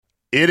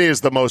It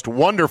is the most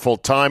wonderful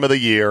time of the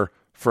year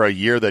for a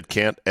year that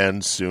can't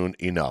end soon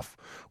enough.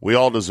 We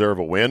all deserve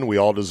a win. We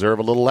all deserve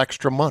a little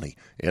extra money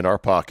in our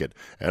pocket.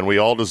 And we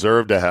all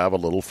deserve to have a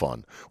little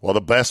fun. Well,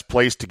 the best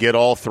place to get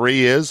all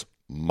three is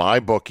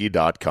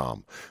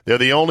MyBookie.com. They're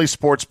the only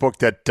sports book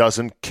that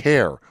doesn't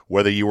care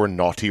whether you were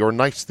naughty or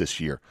nice this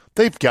year.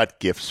 They've got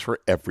gifts for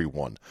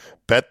everyone.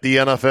 Bet the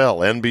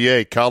NFL,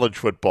 NBA, college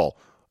football,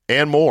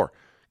 and more.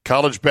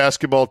 College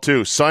basketball,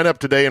 too. Sign up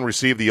today and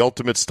receive the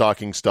ultimate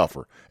stocking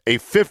stuffer, a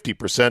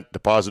 50%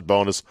 deposit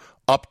bonus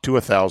up to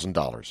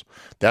 $1,000.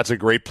 That's a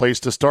great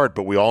place to start,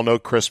 but we all know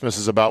Christmas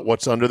is about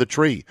what's under the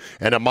tree.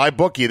 And at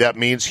MyBookie, that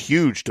means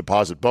huge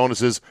deposit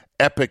bonuses,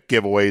 epic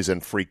giveaways,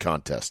 and free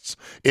contests.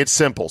 It's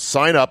simple.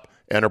 Sign up,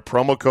 enter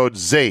promo code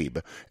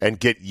ZABE,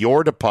 and get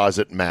your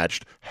deposit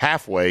matched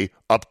halfway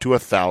up to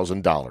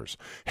 $1,000.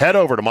 Head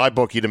over to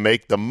MyBookie to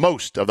make the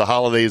most of the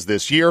holidays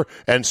this year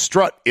and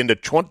strut into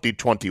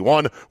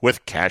 2021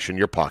 with cash in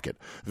your pocket.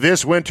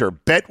 This winter,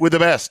 bet with the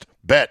best.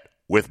 Bet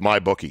with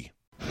MyBookie.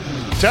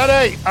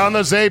 Today on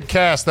the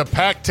Zabecast, the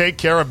Pack take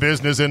care of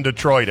business in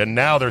Detroit, and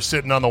now they're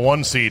sitting on the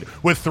 1 seed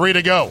with 3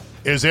 to go.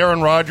 Is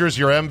Aaron Rodgers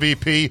your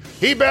MVP?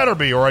 He better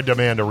be, or I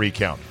demand a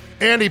recount.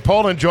 Andy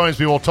Poland joins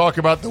me. We'll talk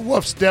about the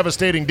Wolves'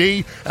 devastating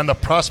D and the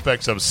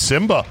prospects of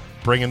Simba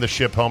bringing the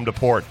ship home to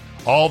port.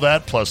 All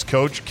that plus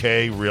Coach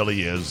K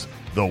really is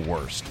the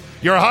worst.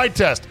 Your high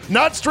test,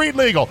 not street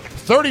legal,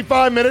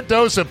 35-minute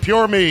dose of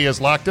Pure Me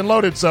is locked and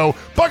loaded, so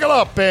buckle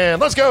up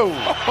and let's go.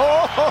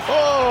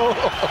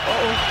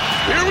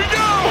 Here we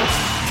go.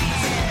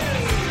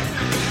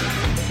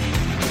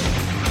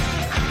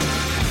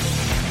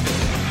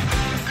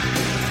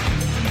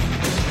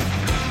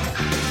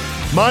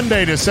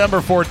 Monday, December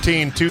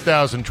 14,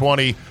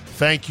 2020.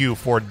 Thank you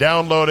for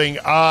downloading.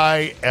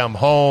 I am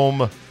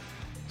home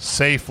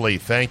safely.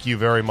 Thank you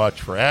very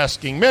much for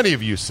asking. Many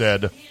of you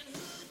said,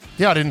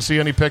 yeah, I didn't see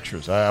any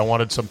pictures. I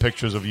wanted some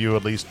pictures of you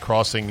at least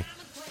crossing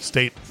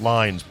state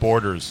lines,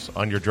 borders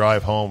on your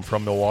drive home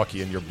from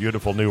Milwaukee in your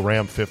beautiful new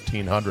Ram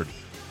 1500.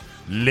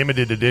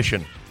 Limited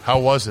edition.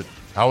 How was it?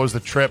 How was the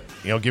trip?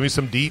 Give me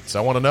some deets.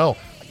 I want to know.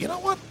 You know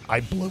what?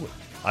 I blew it.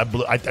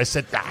 I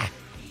said,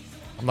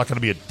 I'm not going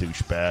to be a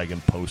douchebag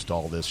and post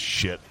all this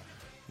shit,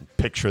 and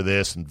picture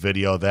this and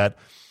video that.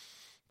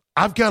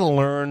 I've got to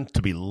learn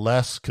to be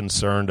less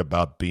concerned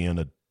about being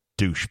a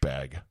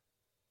douchebag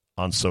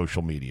on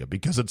social media,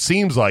 because it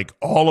seems like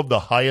all of the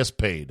highest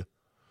paid,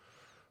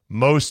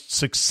 most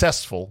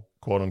successful,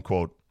 quote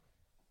unquote,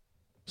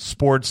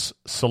 sports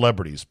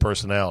celebrities,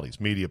 personalities,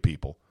 media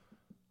people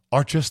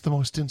are just the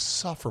most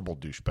insufferable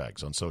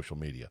douchebags on social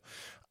media.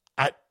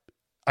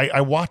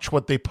 I watch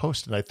what they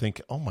post and I think,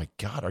 oh my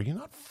God, are you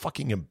not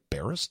fucking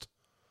embarrassed?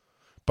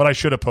 But I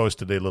should have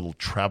posted a little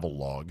travel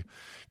log,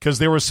 because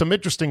there were some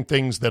interesting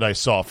things that I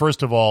saw.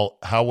 First of all,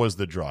 how was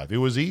the drive? It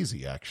was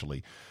easy,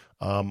 actually.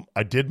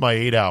 I did my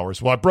 8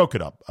 hours. Well, I broke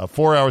it up.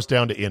 4 hours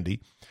down to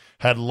Indy.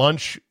 Had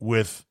lunch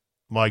with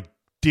my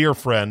dear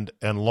friend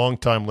and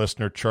longtime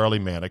listener, Charlie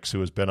Mannix, who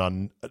has been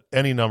on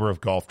any number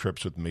of golf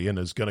trips with me and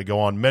is going to go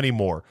on many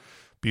more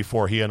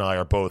before he and I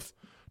are both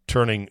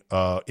turning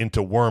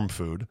into worm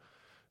food.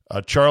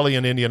 Charlie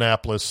in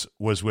Indianapolis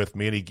was with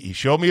me, and he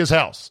showed me his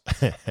house.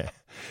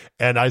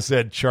 And I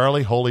said,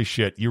 Charlie, holy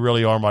shit, you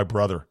really are my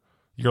brother.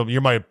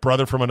 You're my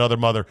brother from another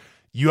mother.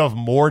 You have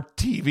more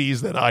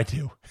TVs than I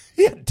do.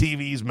 He had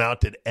TVs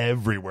mounted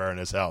everywhere in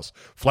his house.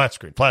 Flat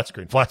screen, flat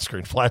screen, flat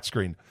screen, flat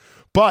screen.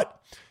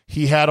 But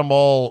he had them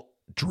all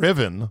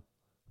driven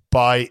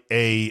by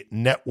a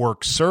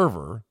network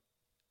server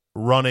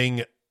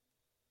running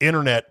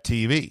internet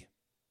TV.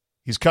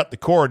 He's cut the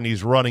cord and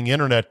he's running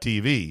internet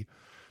TV,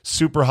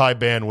 super high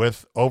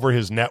bandwidth over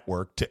his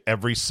network to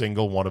every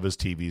single one of his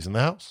TVs in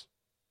the house.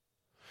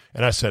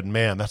 And I said,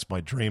 man, that's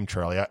my dream,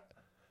 Charlie.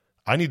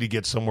 I need to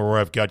get somewhere where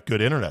I've got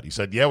good internet. He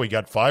said, yeah, we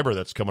got fiber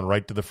that's coming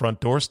right to the front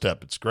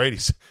doorstep. It's great. He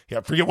said,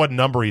 I forget what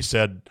number he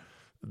said,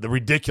 the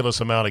ridiculous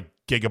amount of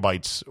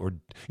gigabytes or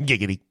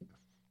giggity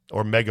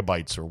or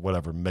megabytes or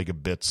whatever,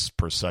 megabits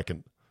per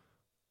second.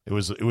 It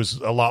was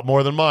a lot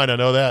more than mine. I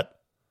know that.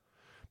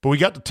 But we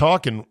got to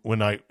talking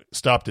when I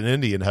stopped in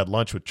Indy and had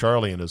lunch with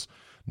Charlie and his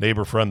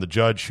neighbor friend, the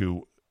judge,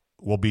 who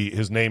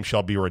his name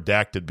shall be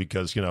redacted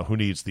because, who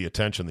needs the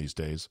attention these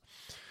days?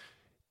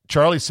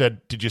 Charlie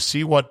said, did you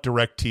see what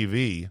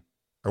DirecTV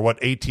or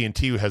what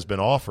AT&T has been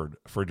offered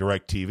for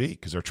DirecTV?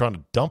 Because they're trying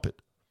to dump it.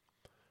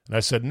 And I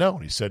said, no.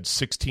 And he said,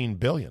 $16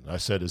 billion. I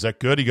said, is that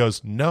good? He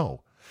goes,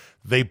 no.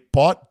 They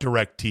bought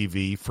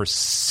DirecTV for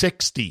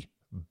 $60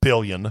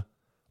 billion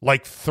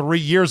like 3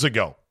 years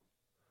ago.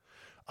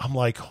 I'm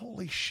like,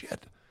 holy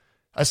shit.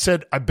 I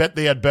said, I bet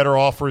they had better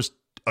offers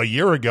a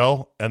year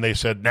ago. And they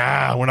said,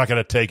 nah, we're not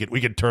going to take it.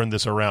 We can turn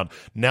this around.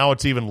 Now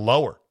it's even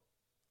lower.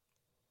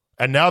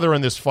 And now they're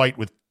in this fight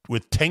with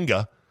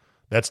Tenga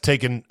that's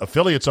taken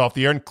affiliates off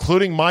the air,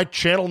 including my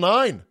Channel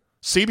 9,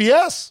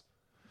 CBS.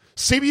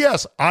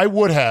 CBS, I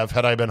would have,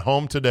 had I been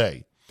home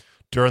today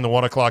during the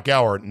 1 o'clock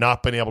hour,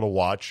 not been able to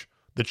watch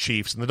the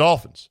Chiefs and the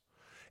Dolphins.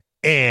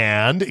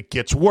 And it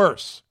gets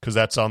worse because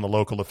that's on the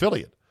local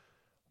affiliate.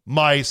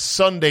 my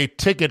Sunday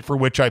ticket, for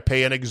which I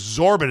pay an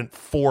exorbitant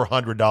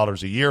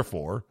 $400 a year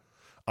for.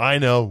 I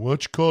know.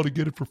 What'd you call to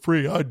get it for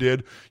free? I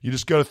did. You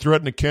just got to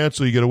threaten to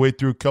cancel. You got to wait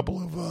through a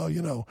couple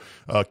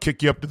of,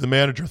 kick you up to the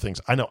manager things.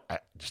 I know. I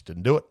just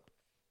didn't do it.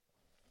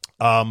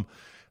 The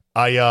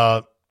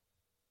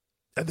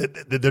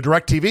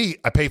DirecTV,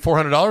 I pay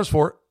 $400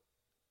 for it.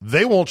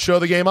 They won't show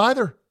the game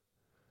either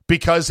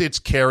because it's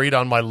carried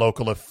on my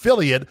local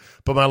affiliate,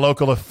 but my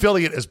local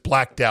affiliate is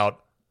blacked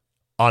out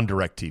on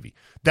DirecTV.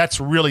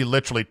 That's really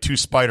literally two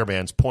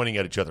Spider-Mans pointing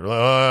at each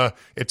other.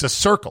 It's a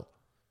circle.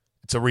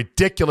 It's a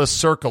ridiculous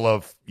circle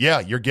of,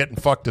 you're getting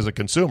fucked as a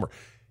consumer.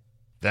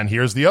 Then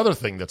here's the other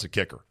thing that's a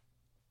kicker.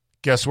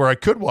 Guess where I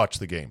could watch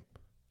the game?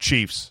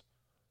 Chiefs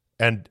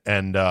and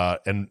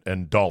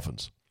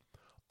Dolphins.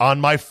 On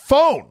my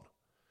phone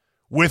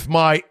with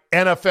my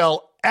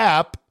NFL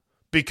app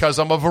because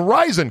I'm a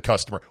Verizon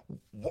customer.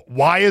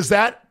 Why is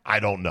that? I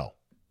don't know.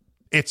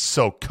 It's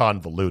so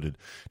convoluted.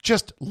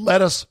 Just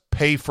let us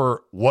pay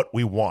for what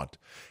we want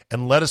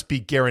and let us be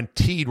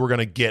guaranteed we're going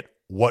to get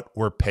what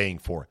we're paying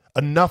for.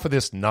 Enough of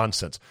this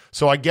nonsense.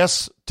 So I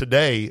guess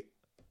today,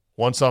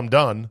 once I'm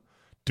done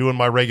doing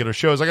my regular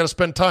shows, I got to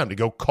spend time to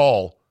go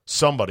call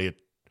somebody at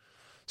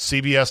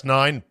CBS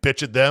 9,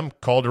 bitch at them,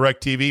 call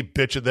DirecTV,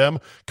 bitch at them,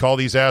 call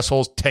these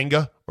assholes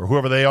Tenga or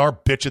whoever they are,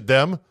 bitch at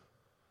them,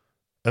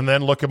 and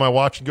then look at my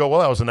watch and go,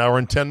 well, that was an hour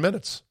and 10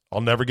 minutes.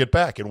 I'll never get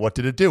back. And what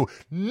did it do?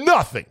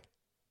 Nothing.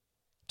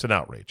 It's an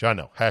outrage. I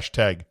know.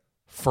 Hashtag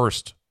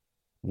first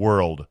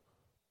world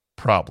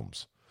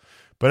problems.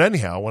 But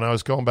anyhow, when I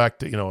was going back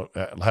to,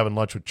 having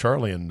lunch with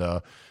Charlie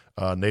and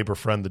neighbor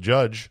friend, the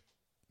judge,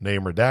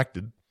 name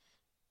redacted,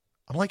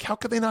 I'm like, how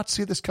could they not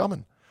see this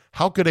coming?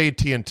 How could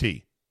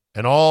AT&T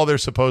and all their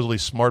supposedly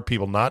smart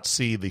people not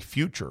see the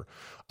future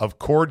of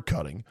cord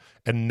cutting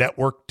and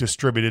network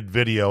distributed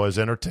video as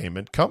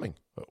entertainment coming?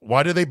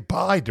 Why did they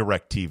buy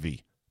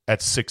DirecTV at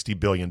 $60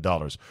 billion?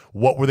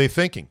 What were they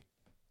thinking?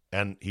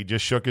 And he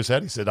just shook his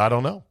head. He said, I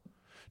don't know.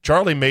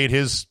 Charlie made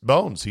his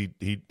bones. He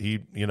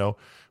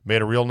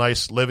made a real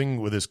nice living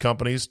with his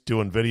companies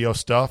doing video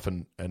stuff,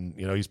 and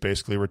he's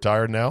basically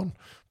retired now,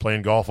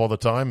 playing golf all the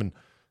time, and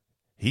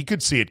he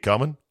could see it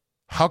coming.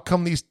 How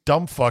come these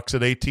dumb fucks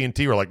at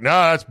AT&T were like,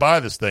 nah, let's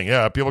buy this thing.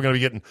 Yeah, people are going to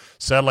be getting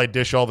satellite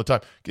dish all the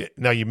time.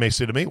 Now you may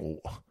say to me,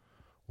 well,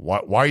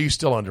 why are you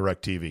still on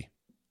DirecTV?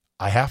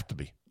 I have to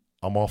be.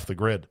 I'm off the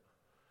grid.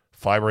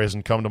 Fiber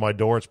hasn't come to my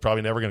door. It's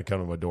probably never going to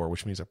come to my door,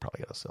 which means I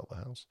probably got to sell the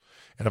house.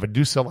 And if I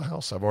do sell the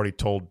house, I've already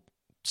told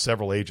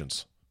several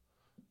agents.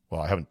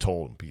 Well, I haven't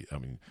told them. I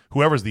mean,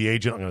 whoever's the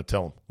agent, I'm going to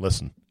tell them,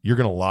 listen, you're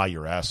going to lie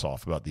your ass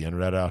off about the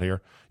internet out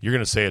here. You're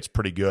going to say it's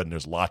pretty good and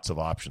there's lots of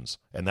options.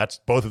 And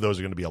both of those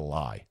are going to be a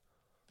lie.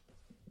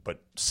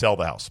 But sell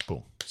the house.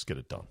 Boom. Let's get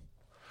it done.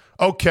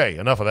 Okay,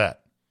 enough of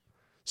that.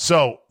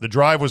 So the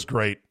drive was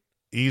great.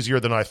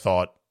 Easier than I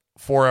thought.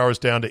 4 hours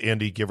down to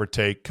Indy, give or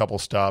take, couple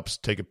stops,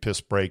 take a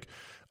piss break,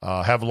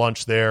 have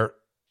lunch there,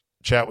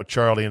 chat with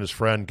Charlie and his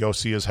friend, go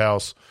see his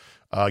house,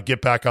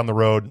 get back on the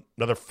road,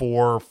 another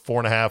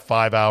 4.5,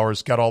 5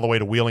 hours, got all the way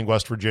to Wheeling,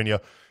 West Virginia,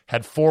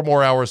 had 4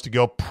 more hours to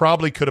go,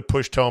 probably could have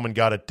pushed home and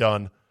got it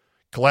done.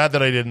 Glad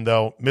that I didn't,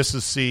 though.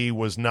 Mrs. C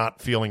was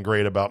not feeling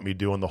great about me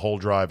doing the whole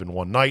drive in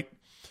one night,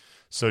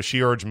 so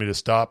she urged me to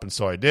stop, and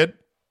so I did,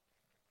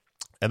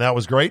 and that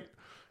was great.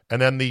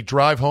 And then the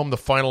drive home, the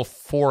final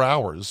 4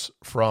 hours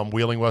from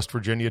Wheeling, West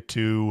Virginia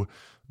to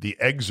the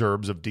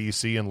exurbs of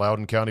D.C. and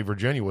Loudoun County,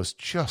 Virginia was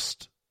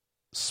just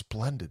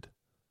splendid.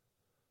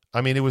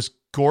 I mean, it was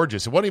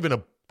gorgeous. It wasn't even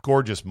a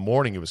gorgeous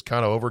morning. It was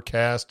kind of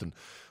overcast and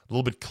a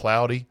little bit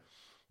cloudy.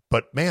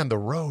 But, man, the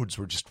roads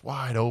were just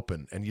wide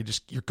open. And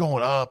you're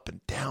going up and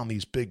down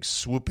these big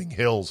swooping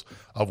hills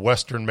of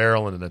western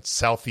Maryland and then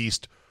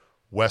southeast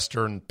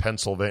western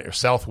Pennsylvania, or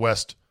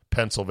southwest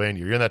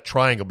Pennsylvania. You're in that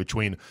triangle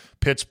between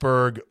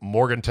Pittsburgh,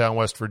 Morgantown,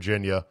 West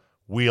Virginia,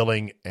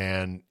 Wheeling,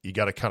 and you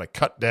got to kind of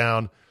cut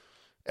down.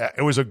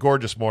 It was a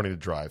gorgeous morning to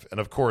drive. And,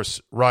 of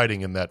course,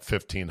 riding in that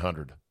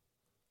 1500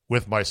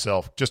 with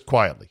myself, just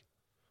quietly.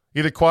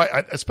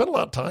 I spent a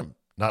lot of time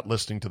not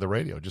listening to the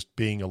radio, just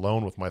being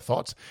alone with my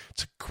thoughts.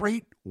 It's a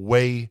great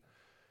way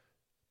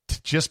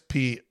to just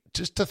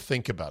to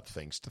think about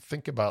things, to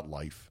think about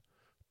life,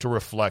 to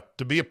reflect,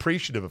 to be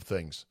appreciative of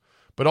things,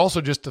 but also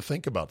just to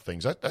think about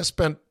things. I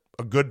spent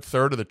a good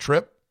third of the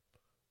trip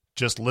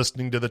just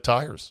listening to the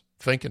tires,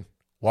 thinking,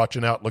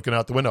 watching out, looking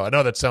out the window. I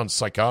know that sounds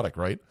psychotic,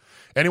 right?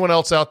 Anyone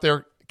else out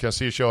there? Can I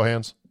see a show of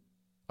hands?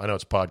 I know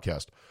it's a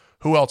podcast.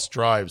 Who else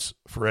drives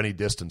for any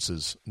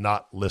distances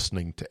not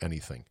listening to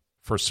anything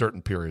for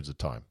certain periods of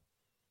time?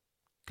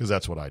 Because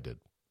that's what I did.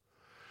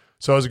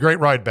 So it was a great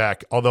ride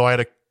back, although I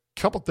had a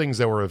couple things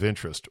that were of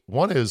interest.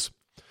 One is,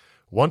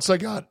 once I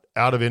got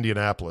out of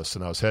Indianapolis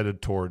and I was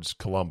headed towards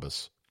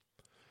Columbus,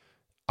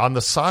 on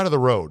the side of the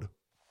road,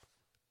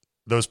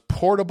 those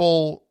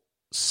portable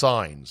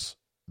signs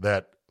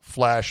that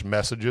flash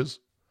messages,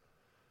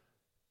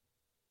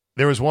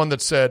 there was one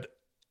that said,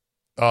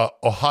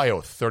 Ohio,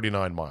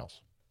 39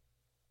 miles.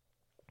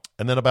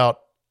 And then about,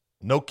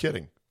 no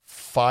kidding,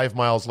 5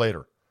 miles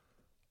later,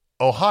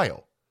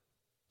 Ohio,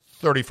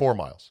 34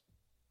 miles.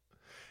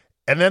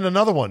 And then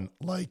another one,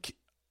 like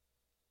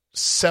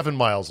 7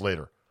 miles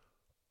later,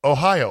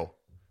 Ohio,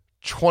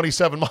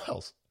 27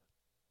 miles.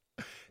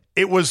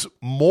 It was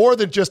more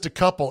than just a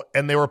couple,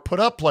 and they were put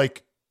up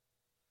like,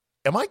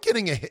 am I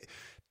getting a hit?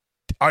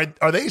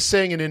 Are they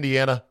saying in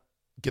Indiana,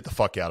 get the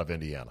fuck out of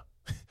Indiana?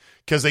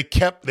 Because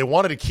they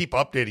wanted to keep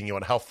updating you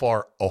on how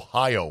far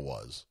Ohio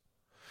was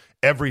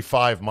every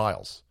 5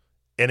 miles.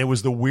 And it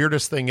was the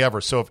weirdest thing ever.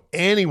 So if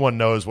anyone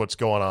knows what's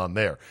going on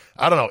there,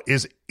 I don't know.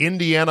 Is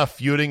Indiana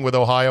feuding with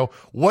Ohio?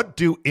 What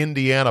do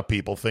Indiana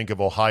people think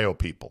of Ohio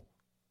people?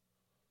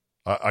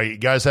 Are you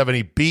guys have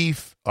any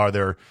beef? Are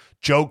there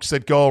jokes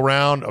that go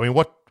around? I mean,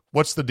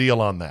 what's the deal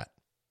on that?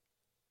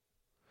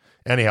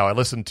 Anyhow, I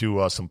listened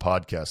to some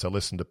podcasts. I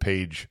listened to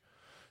Paige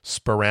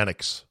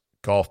Spiranic's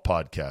golf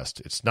podcast.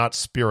 It's not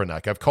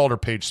Spiranak. I've called her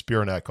Paige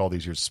Spiranak all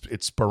these years.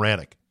 It's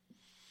Spiranak.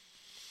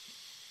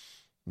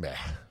 Meh.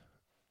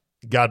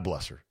 God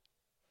bless her.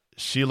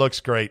 She looks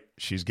great.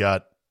 She's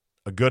got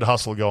a good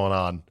hustle going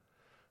on.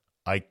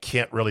 I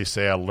can't really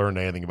say I learned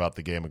anything about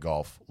the game of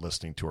golf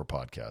listening to her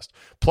podcast.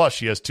 Plus,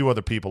 she has 2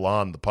 other people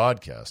on the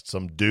podcast.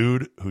 Some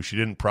dude who she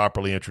didn't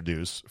properly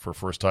introduce for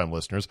first-time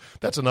listeners.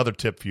 That's another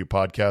tip for you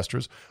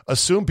podcasters.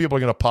 Assume people are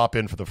going to pop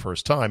in for the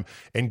first time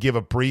and give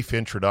a brief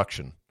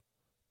introduction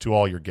to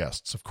all your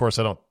guests. Of course,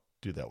 I don't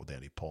do that with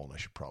Andy Pollin. I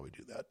should probably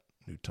do that.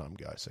 New time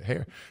guy. Say,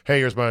 hey,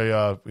 here's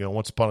my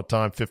once upon a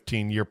time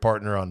 15-year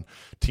partner on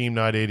Team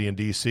 980 in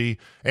DC.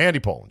 Andy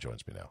Pollin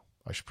joins me now.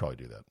 I should probably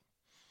do that.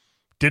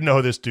 Didn't know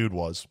who this dude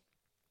was.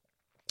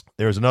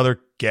 There's another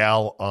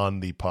gal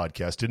on the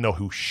podcast. Didn't know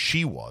who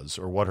she was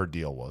or what her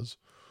deal was.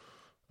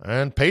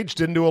 And Paige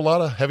didn't do a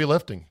lot of heavy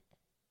lifting.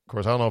 Of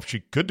course, I don't know if she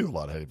could do a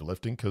lot of heavy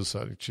lifting because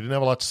she didn't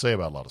have a lot to say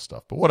about a lot of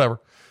stuff. But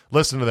whatever.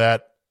 Listen to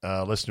that.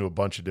 Listen to a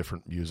bunch of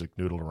different music,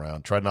 noodle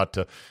around. Try not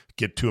to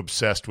get too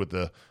obsessed with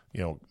the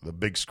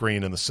big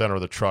screen in the center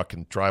of the truck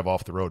and drive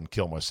off the road and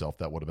kill myself.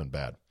 That would have been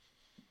bad.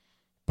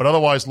 But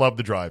otherwise, love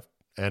the drive.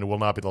 And it will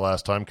not be the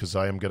last time because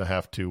I am going to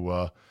have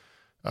to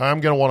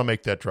I'm going to want to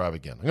make that drive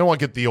again. I'm going to want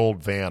to get the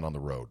old van on the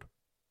road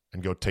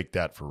and go take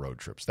that for road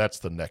trips. That's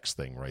the next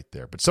thing right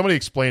there. But somebody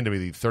explained to me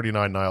the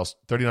 39 miles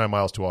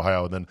to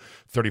Ohio and then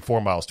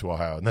 34 miles to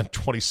Ohio and then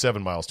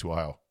 27 miles to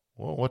Ohio.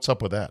 Well, what's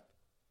up with that?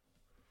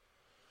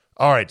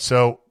 All right,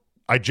 so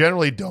I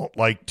generally don't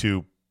like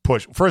to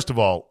push. First of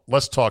all,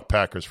 let's talk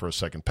Packers for a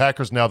second.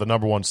 Packers now the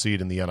number 1 seed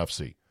in the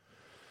NFC.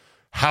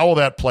 How will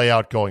that play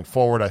out going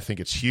forward? I think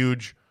it's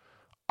huge.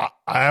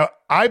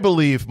 I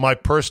believe, my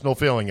personal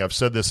feeling, I've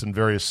said this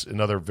in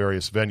other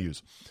various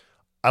venues,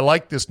 I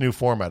like this new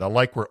format. I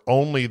like where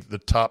only the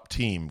top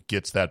team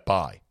gets that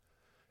bye,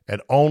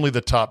 and only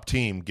the top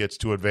team gets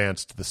to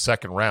advance to the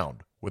second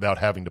round without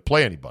having to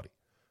play anybody.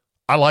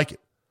 I like it.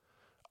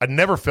 I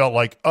never felt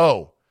like,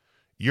 oh,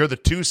 you're the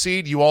 2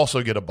 seed, you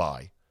also get a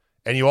bye,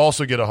 and you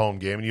also get a home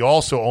game, and you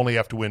also only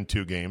have to win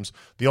 2 games.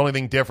 The only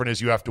thing different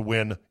is you have to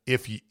win,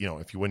 if you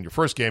win your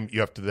first game, you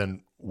have to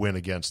then win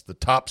against the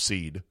top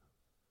seed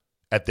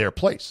at their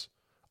place,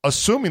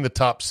 assuming the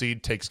top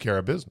seed takes care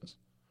of business.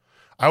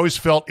 I always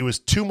felt it was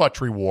too much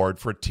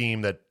reward for a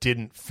team that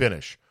didn't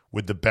finish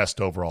with the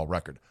best overall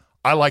record.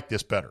 I like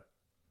this better.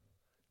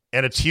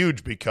 And it's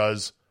huge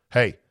because,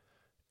 hey,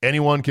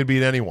 anyone can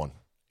beat anyone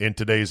in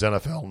today's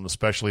NFL, and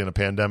especially in a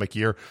pandemic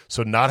year.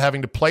 So not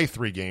having to play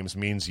 3 games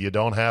means you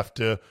don't have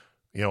to,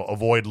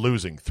 avoid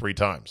losing 3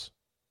 times.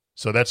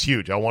 So that's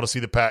huge. I want to see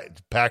the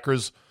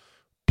Packers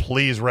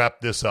please wrap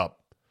this up.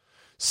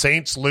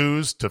 Saints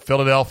lose to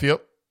Philadelphia.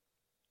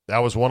 That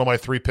was one of my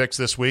 3 picks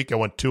this week. I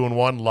went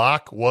 2-1.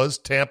 Lock was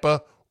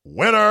Tampa.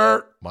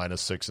 Winner,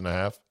 -6.5.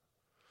 A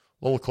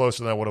little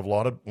closer than I would have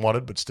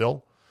wanted, but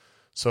still.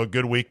 So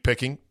good week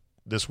picking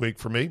this week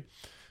for me.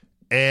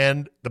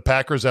 And the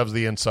Packers have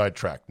the inside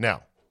track.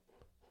 Now,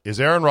 is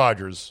Aaron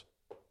Rodgers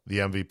the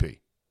MVP?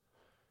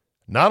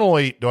 Not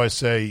only do I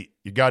say,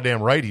 you're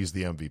goddamn right he's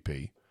the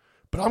MVP,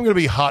 but I'm going to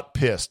be hot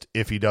pissed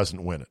if he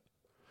doesn't win it.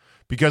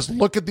 Because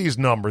look at these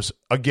numbers.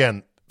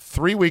 Again,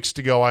 3 weeks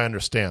to go, I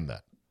understand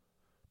that.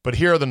 But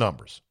here are the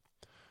numbers.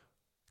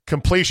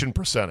 Completion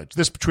percentage.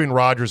 This between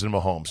Rodgers and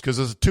Mahomes, because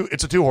it's a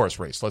 2-horse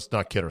race. Let's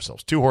not kid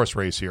ourselves. 2-horse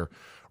race here.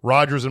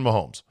 Rodgers and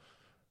Mahomes.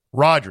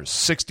 Rodgers,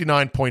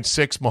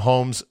 69.6.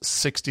 Mahomes,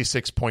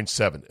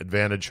 66.7.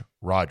 Advantage,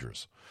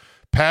 Rodgers.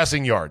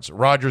 Passing yards.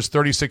 Rodgers,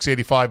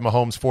 36.85.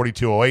 Mahomes,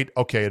 42.08.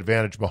 Okay,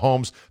 advantage,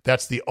 Mahomes.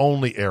 That's the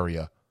only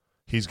area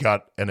he's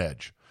got an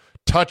edge.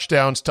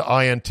 Touchdowns to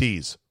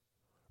INTs.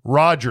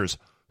 Rodgers,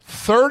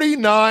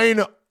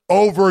 39/2.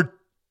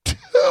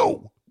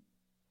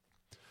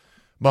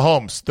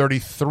 Mahomes,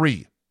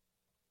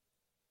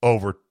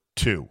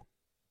 33/2.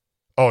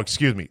 Oh,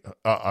 excuse me.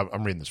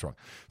 I'm reading this wrong.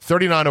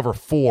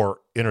 39/4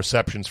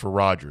 interceptions for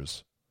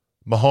Rodgers.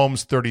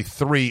 Mahomes,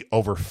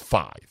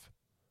 33/5.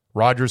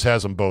 Rodgers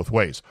has them both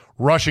ways.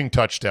 Rushing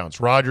touchdowns.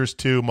 Rodgers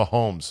 2,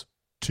 Mahomes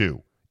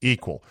 2.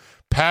 Equal.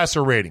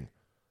 Passer rating,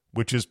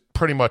 which is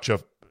pretty much a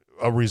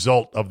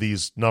result of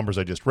these numbers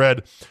I just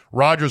read.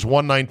 Rodgers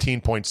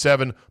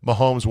 119.7,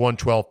 Mahomes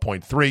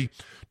 112.3.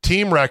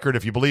 Team record,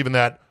 if you believe in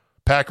that,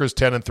 Packers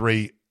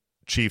 10-3,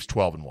 Chiefs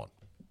 12-1.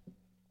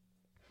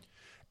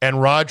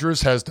 And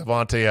Rodgers has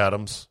Devontae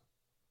Adams,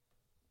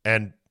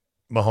 and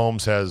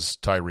Mahomes has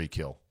Tyreek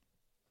Hill.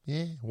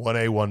 Yeah,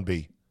 1A,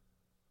 1B.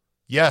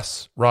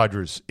 Yes,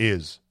 Rodgers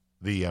is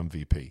the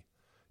MVP.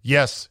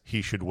 Yes,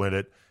 he should win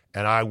it,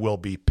 and I will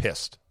be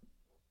pissed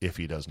if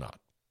he does not.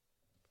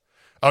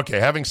 Okay,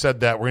 having said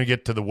that, we're going to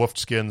get to the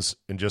Wolfskins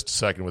in just a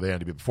second with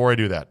Andy. But before I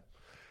do that,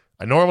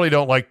 I normally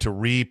don't like to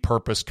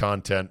repurpose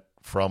content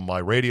from my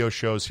radio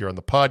shows here on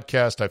the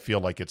podcast. I feel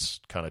like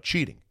it's kind of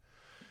cheating.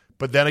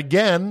 But then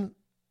again,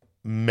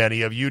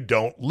 many of you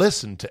don't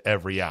listen to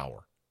every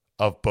hour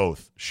of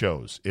both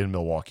shows in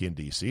Milwaukee and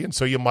D.C., and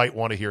so you might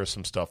want to hear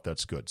some stuff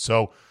that's good.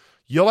 So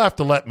you'll have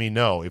to let me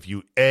know if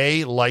you,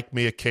 A, like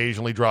me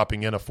occasionally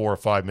dropping in a 4 or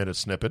 5 minute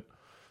snippet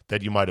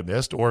that you might have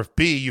missed, or if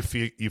B,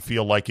 you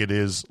feel like it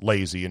is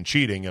lazy and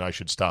cheating and I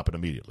should stop it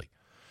immediately.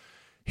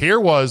 Here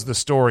was the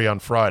story on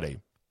Friday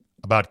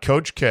about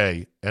Coach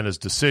K and his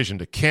decision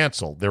to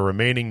cancel their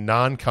remaining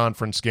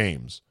non-conference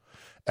games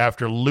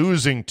after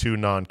losing 2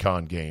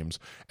 non-con games,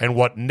 and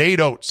what Nate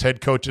Oates,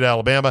 head coach at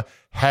Alabama,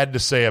 had to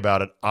say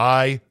about it.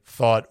 I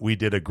thought we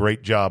did a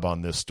great job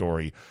on this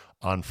story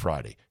on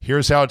Friday.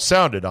 Here's how it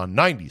sounded on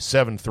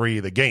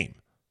 97.3 The Game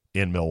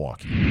in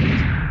Milwaukee.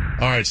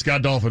 All right,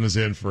 Scott Dolphin is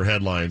in for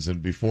headlines,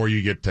 and before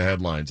you get to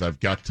headlines,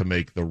 I've got to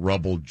make the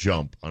rubble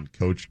jump on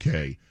Coach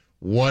K.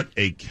 What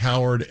a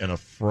coward and a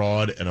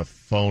fraud and a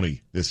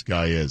phony this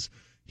guy is.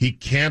 He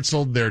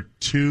canceled their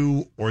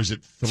 2, or is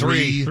it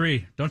 3?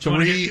 Three. Don't you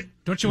want to hear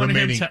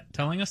him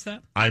telling us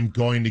that? I'm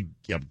going to.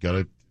 I'm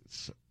gonna.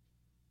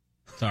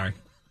 Sorry,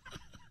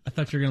 I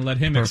thought you were going to let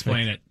him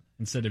explain it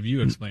instead of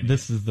you explaining.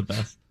 This is the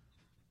best.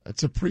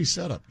 That's a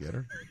pre-setup,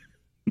 Getter.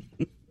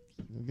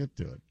 We'll get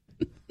to it.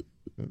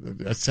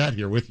 I sat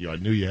here with you. I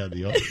knew you had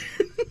the other.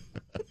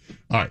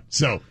 All right.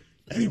 So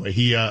anyway,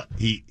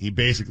 he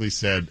basically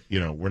said,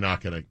 we're not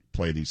going to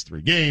play these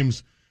 3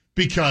 games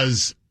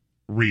because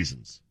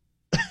reasons.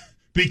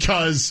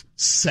 Because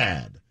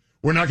sad.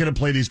 We're not going to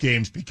play these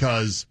games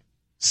because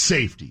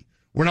safety.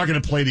 We're not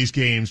going to play these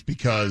games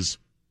because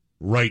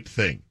right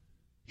thing.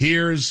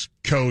 Here's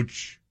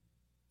Coach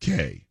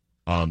K.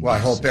 Well, I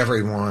hope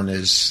everyone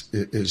is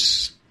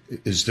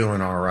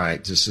doing all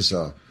right. This is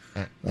a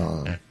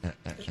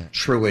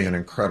truly an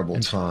incredible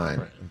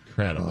time,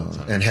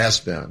 and has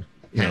been,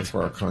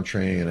 for our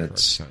country, and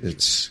it's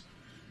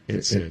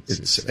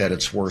at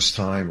its worst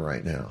time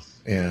right now,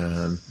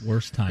 and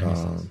worst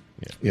time,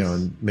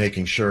 and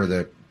making sure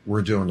that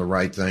we're doing the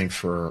right thing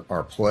for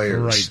our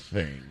players, right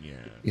thing,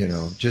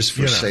 just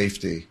for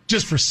safety,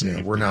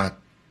 we're not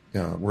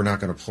going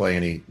to play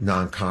any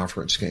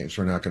non-conference games.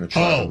 We're not going to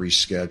try to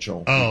reschedule.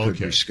 We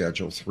could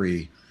reschedule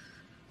 3,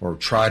 or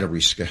try to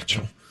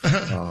reschedule.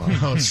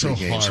 It's so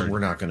games, hard. So we're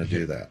not going to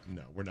do that.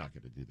 No, we're not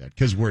going to do that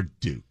because we're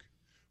Duke.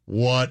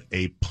 What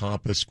a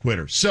pompous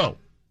quitter. So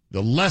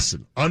the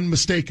lesson,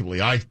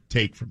 unmistakably, I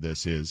take from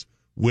this is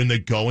when the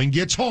going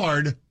gets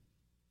hard,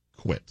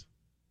 quit.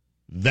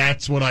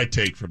 That's what I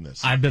take from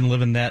this. I've been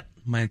living that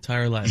my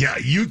entire life. Yeah,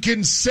 you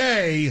can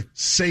say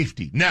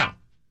safety. Now,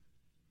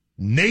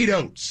 Nate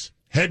Oates,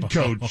 head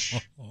coach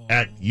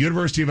at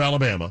University of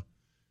Alabama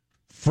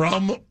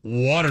from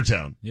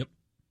Watertown. Yep.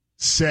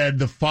 Said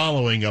the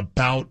following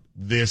about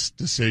this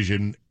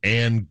decision,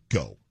 and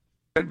go.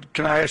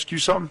 Can I ask you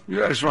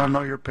something? I just want to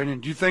know your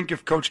opinion. Do you think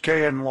if Coach K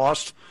hadn't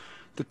lost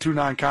the 2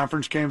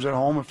 non-conference games at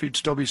home, if he'd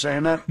still be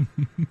saying that?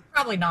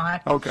 Probably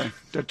not. Okay.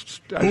 I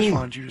just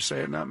wanted you to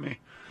say it, not me.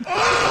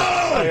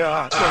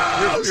 Oh!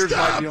 Here's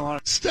my deal on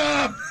it.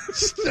 Stop.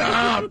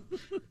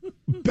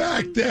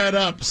 Back that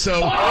up. So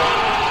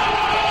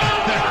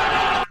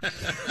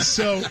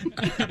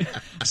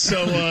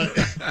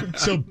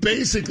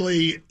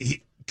basically,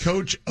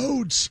 Coach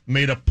Oates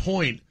made a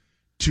point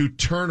to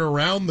turn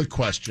around the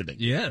questioning.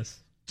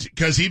 Yes.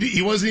 Because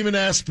he wasn't even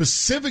asked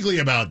specifically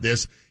about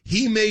this.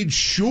 He made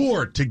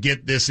sure to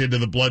get this into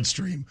the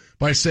bloodstream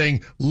by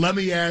saying, let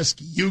me ask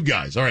you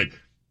guys. All right,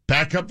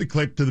 back up the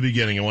clip to the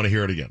beginning. I want to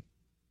hear it again.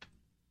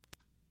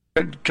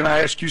 Can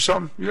I ask you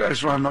something? I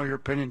just want to know your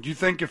opinion. Do you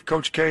think if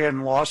Coach K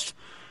hadn't lost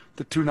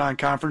the 2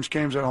 non-conference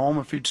games at home,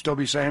 if he'd still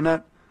be saying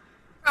that?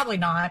 Probably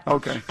not.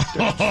 Okay.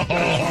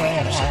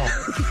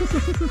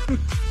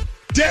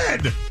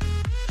 Dead.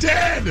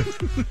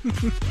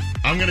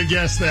 I'm going to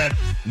guess that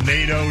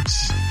Nate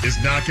Oates is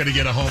not going to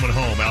get a home and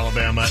home,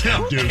 Alabama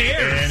and Duke,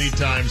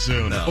 anytime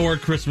soon. No. Or a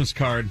Christmas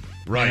card.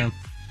 Right. Yeah.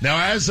 Now,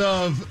 as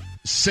of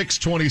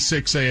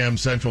 6:26 a.m.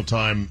 Central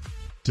Time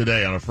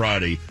today on a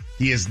Friday,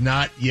 he has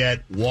not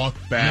yet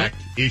walked back,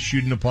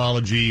 issued an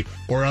apology,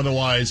 or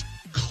otherwise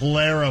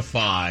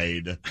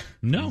clarified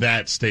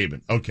that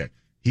statement. Okay.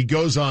 He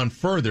goes on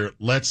further.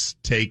 Let's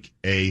take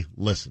a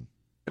listen.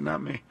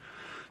 Not me.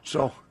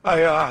 So,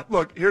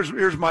 look,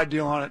 here's my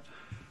deal on it.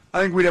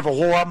 I think we'd have a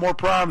whole lot more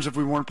problems if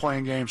we weren't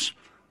playing games.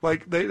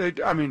 Like,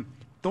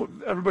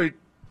 everybody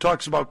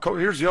talks about COVID.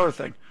 Here's the other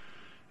thing.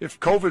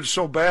 If COVID's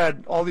so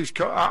bad, all these,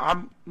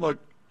 I'm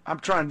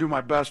trying to do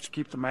my best to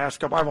keep the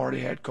mask up. I've already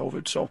had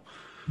COVID, so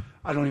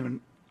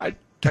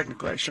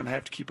technically I shouldn't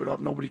have to keep it up.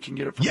 Nobody can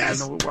get it from me. I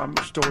know I'm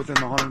still within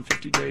the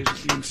 150 days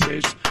of the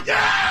NCAA's.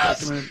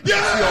 Yes! See all these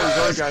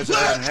other guys that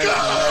haven't had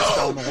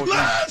it, the whole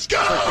Let's go!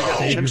 It's like they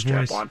got a chin strap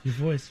voice, on. your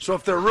voice. So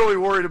if they're really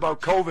worried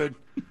about COVID,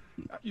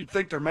 you'd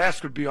think their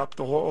mask would be up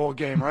the whole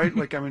game, right?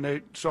 Like, I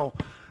mean, so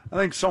I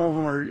think some of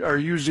them are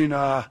using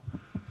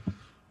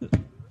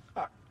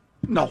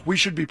no, we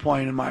should be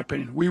playing, in my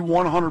opinion. We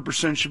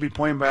 100% should be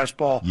playing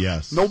basketball.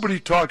 Yes. Nobody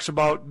talks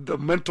about the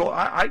mental.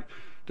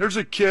 There's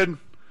a kid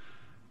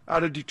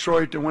out of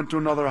Detroit that went to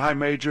another high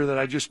major that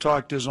I just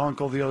talked to his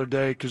uncle the other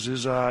day because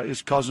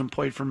his cousin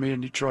played for me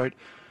in Detroit.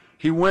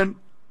 He went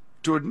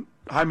to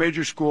a high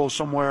major school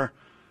somewhere,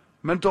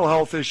 mental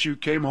health issue,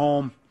 came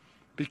home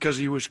because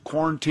he was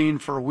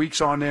quarantined for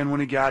weeks on end when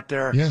he got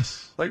there.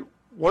 Yes. Like,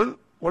 what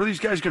are these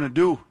guys going to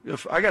do?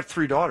 If I got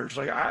 3 daughters,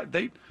 like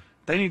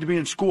they need to be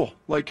in school.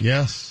 Like,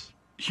 yes,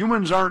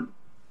 humans aren't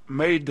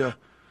made to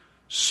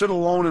sit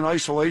alone in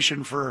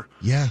isolation for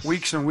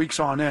weeks and weeks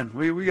on end.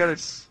 We got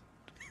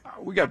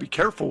to be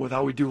careful with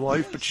how we do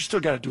life, but you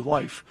still got to do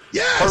life.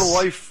 Yes. Part of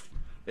life,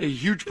 a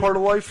huge part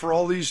of life for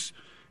all these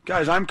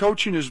guys I'm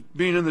coaching is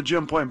being in the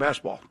gym playing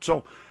basketball.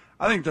 So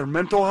I think their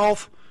mental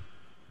health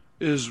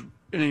is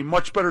in a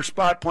much better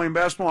spot playing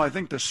basketball. I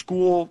think the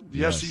school,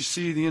 the SEC,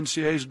 the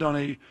NCAA has done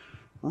a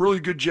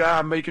really good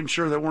job making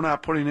sure that we're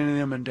not putting any of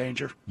them in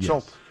danger. Yes.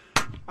 So,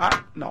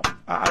 I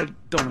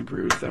don't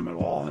agree with them at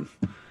all.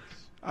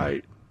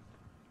 And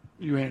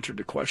you answered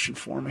the question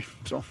for me.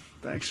 So,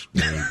 thanks.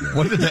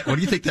 What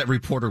do you think that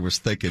reporter was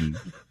thinking?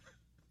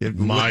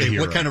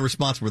 What kind of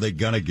response were they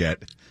gonna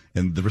get?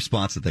 And the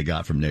response that they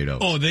got from NATO.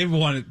 Oh, they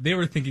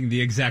were thinking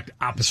the exact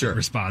opposite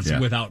response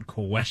without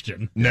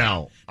question.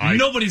 Now,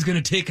 nobody's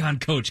going to take on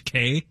Coach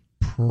K.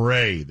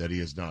 Pray that he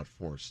is not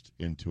forced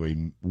into a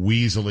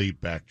weaselly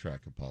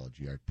backtrack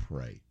apology. I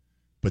pray.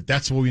 But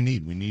that's what we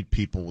need. We need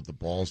people with the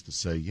balls to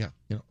say,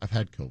 I've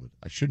had COVID.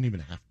 I shouldn't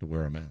even have to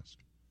wear a mask.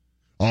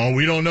 Oh,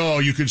 we don't know.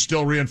 You could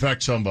still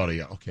reinfect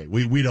somebody. Okay,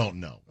 we don't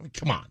know. I mean,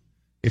 come on.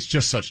 It's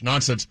just such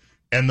nonsense.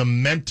 And the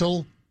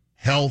mental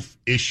health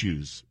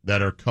issues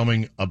that are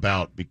coming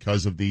about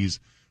because of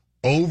these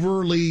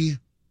overly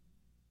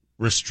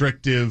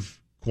restrictive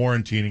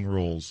quarantining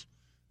rules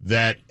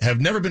that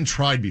have never been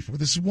tried before.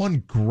 This is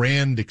one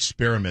grand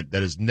experiment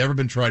that has never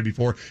been tried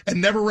before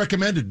and never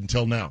recommended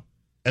until now.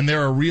 And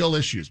there are real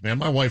issues, man.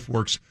 My wife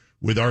works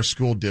with our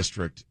school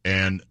district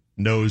and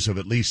knows of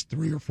at least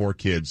 3 or 4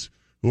 kids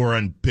who are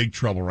in big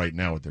trouble right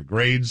now with their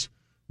grades,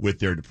 with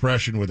their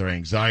depression, with their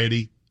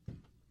anxiety.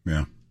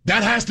 Yeah.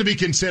 That has to be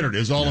considered,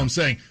 is all I'm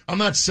saying. I'm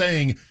not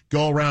saying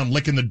go around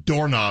licking the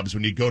doorknobs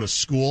when you go to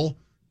school,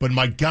 but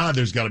my God,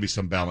 there's got to be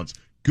some balance.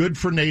 Good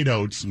for Nate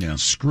Oates. Yeah.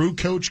 Screw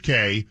Coach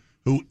K,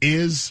 who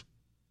is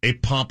a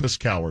pompous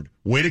coward.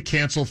 Way to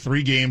cancel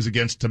 3 games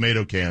against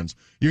tomato cans.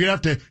 You're going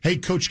to have to, hey,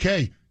 Coach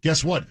K,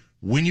 guess what?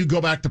 When you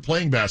go back to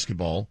playing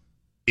basketball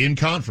in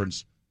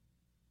conference,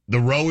 the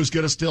row is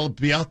going to still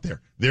be out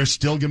there. There's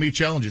still going to be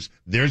challenges.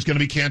 There's going to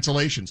be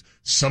cancellations.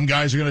 Some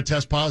guys are going to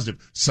test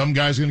positive. Some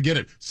guys are going to get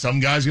it. Some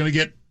guys are going to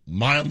get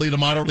mildly to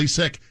moderately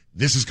sick.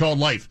 This is called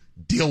life.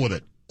 Deal with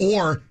it.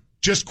 Or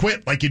just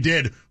quit like you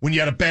did when you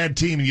had a bad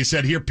team and you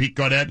said, here, Pete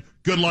Gaudet,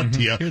 good luck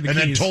to you. And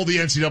then told the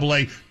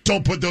NCAA,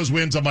 don't put those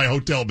wins on my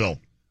hotel bill.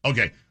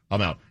 Okay,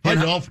 I'm out. Hi,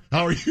 Dolph.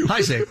 How are you?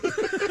 Hi, Zay.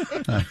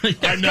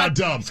 I'm not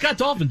dumb. Scott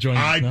Dolphin joined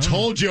us. I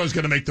told you I was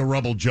going to make the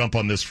rubble jump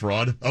on this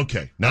fraud.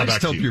 Okay, now back to you. I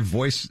just hope your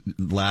voice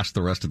lasts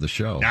the rest of the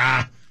show.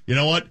 Nah, you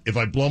know what? If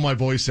I blow my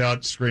voice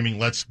out screaming,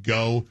 let's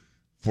go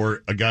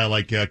for a guy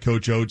like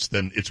Coach Oates,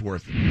 then it's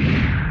worth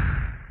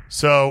it.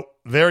 So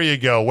there you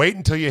go. Wait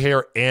until you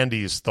hear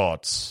Andy's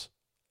thoughts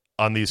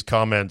on these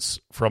comments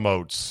from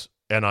Oates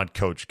and on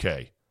Coach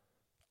K.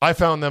 I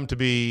found them to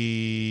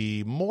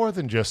be more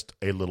than just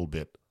a little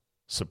bit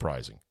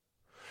surprising.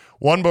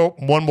 One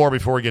more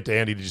before we get to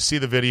Andy. Did you see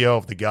the video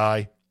of the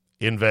guy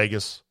in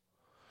Vegas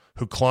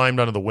who climbed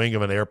onto the wing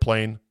of an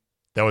airplane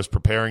that was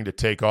preparing to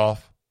take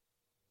off?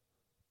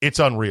 It's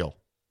unreal.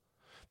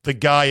 The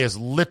guy is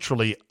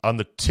literally on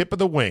the tip of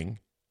the wing,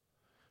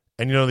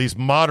 and these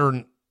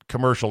modern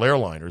commercial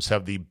airliners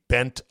have the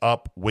bent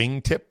up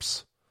wing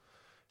tips,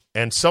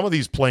 and some of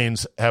these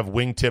planes have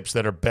wing tips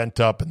that are bent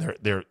up, and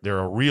they're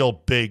a real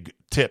big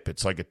tip.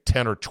 It's like a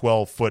 10 or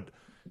 12 foot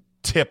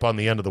tip on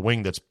the end of the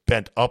wing that's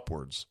bent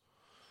upwards.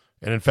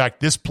 And in fact,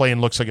 this plane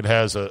looks like it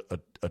has a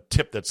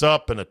tip that's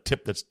up and a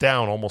tip that's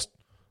down. Almost,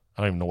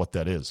 I don't even know what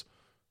that is.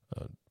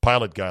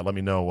 Pilot guy, let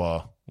me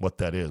know what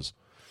that is.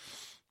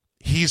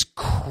 He's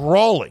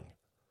crawling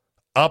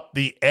up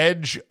the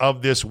edge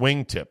of this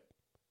wingtip,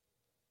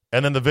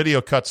 and then the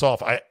video cuts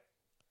off. I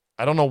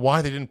don't know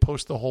why they didn't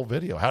post the whole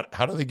video.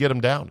 How do they get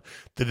him down?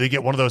 Did they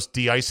get one of those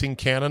de-icing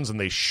cannons and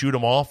they shoot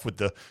him off with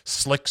the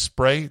slick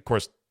spray? Of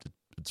course,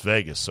 it's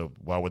Vegas, so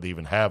why would they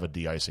even have a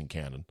de-icing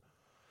cannon?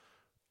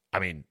 I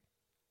mean,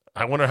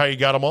 I wonder how you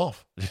got him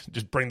off.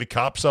 Just bring the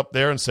cops up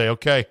there and say,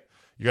 okay,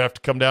 you're going to have to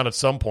come down at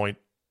some point.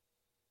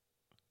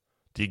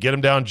 Do you get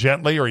him down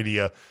gently, or do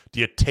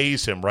you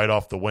tase him right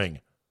off the wing?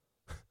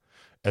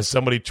 As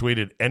somebody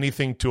tweeted,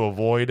 anything to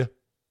avoid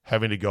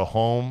having to go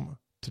home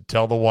to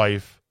tell the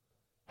wife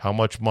how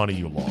much money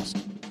you lost.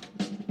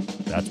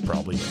 That's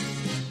probably it.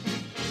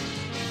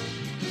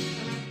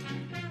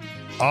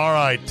 All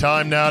right,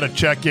 time now to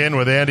check in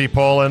with Andy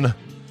Pollin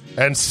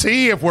and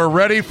see if we're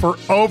ready for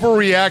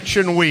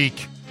overreaction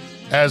week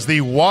as the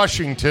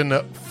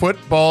Washington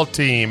football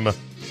team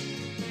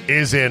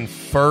is in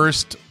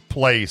first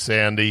place,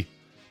 Andy.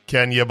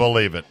 Can you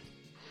believe it?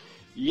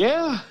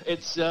 Yeah,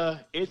 it's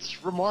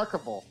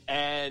remarkable.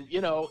 And,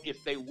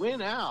 if they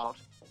win out,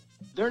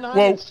 they're not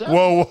in seven.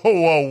 Whoa.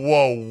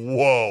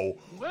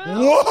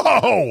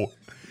 Whoa.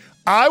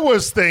 I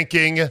was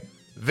thinking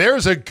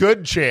there's a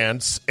good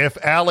chance if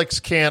Alex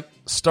can't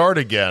start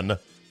again,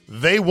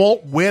 they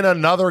won't win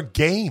another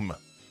game.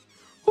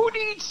 Who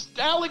needs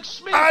Alex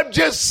Smith? I'm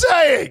just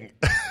saying.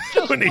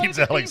 Who needs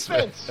Alex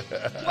Smith?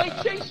 Play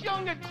Chase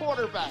Young at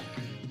quarterback.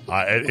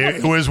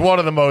 It was one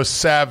of the most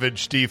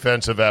savage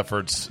defensive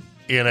efforts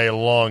in a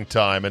long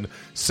time. And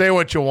say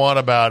what you want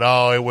about,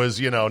 it was,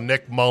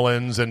 Nick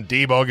Mullins and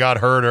Debo got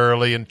hurt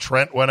early and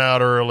Trent went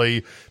out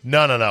early.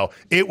 No.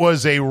 It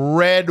was a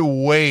red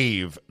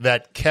wave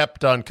that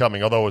kept on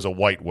coming, although it was a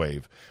white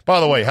wave. By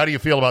the way, how do you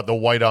feel about the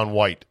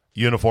white-on-white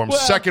uniform? Well,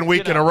 Second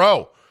week in a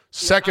row.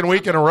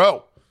 Week in a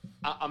row.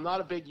 I'm not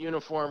a big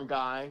uniform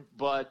guy,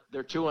 but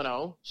they're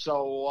 2-0.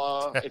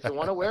 So if you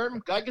want to wear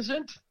them,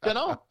 Geigensint,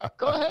 go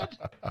ahead.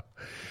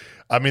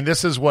 I mean,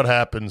 this is what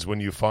happens when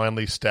you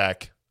finally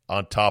stack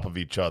on top of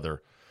each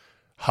other.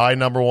 High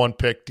number one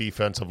pick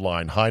defensive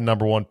line, high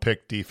number one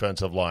pick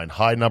defensive line,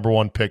 high number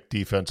one pick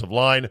defensive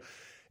line,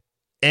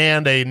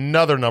 and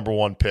another number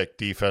one pick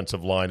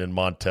defensive line in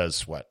Montez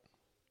Sweat.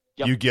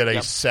 Yep, you get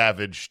a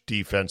savage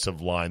defensive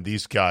line.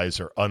 These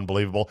guys are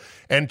unbelievable.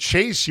 And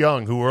Chase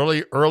Young, who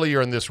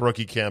earlier in this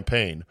rookie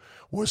campaign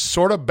was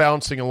sort of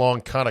bouncing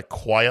along kind of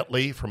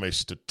quietly from a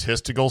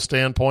statistical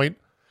standpoint,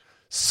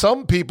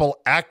 some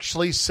people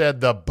actually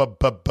said the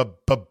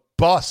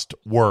bust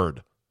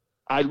word.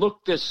 I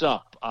looked this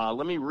up.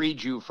 Let me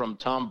read you from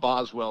Tom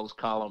Boswell's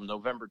column,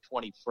 November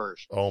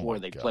 21st, before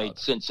they played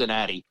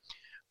Cincinnati.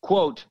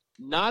 Quote,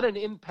 not an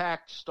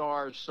impact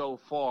star so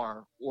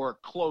far or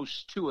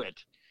close to it.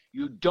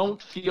 You don't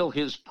feel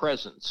his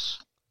presence.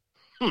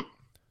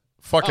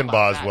 Fucking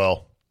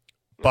Boswell.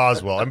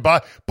 Boswell. And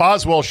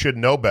Boswell should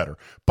know better.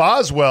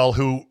 Boswell,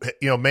 who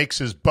makes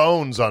his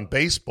bones on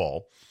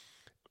baseball,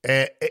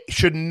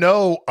 should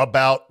know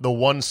about the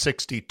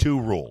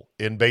 162 rule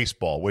in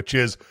baseball, which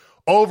is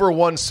over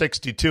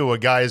 162, a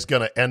guy is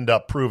going to end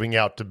up proving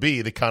out to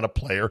be the kind of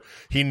player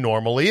he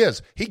normally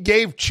is. He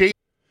gave Chase.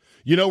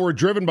 We're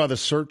driven by the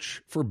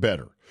search for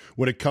better.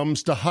 When it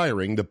comes to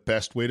hiring, the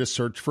best way to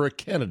search for a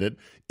candidate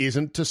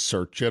isn't to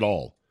search at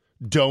all.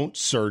 Don't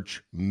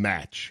search,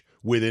 match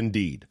with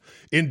Indeed.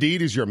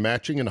 Indeed is your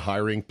matching and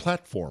hiring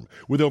platform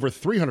with over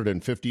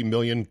 350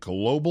 million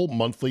global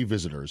monthly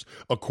visitors,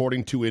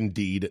 according to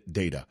Indeed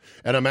data,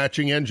 and a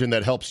matching engine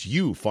that helps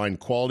you find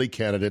quality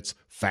candidates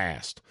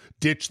fast.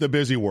 Ditch the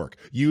busy work.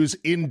 Use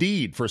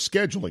Indeed for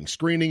scheduling,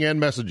 screening,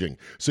 and messaging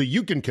so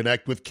you can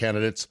connect with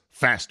candidates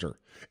faster.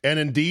 And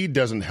Indeed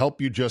doesn't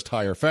help you just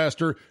hire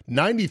faster.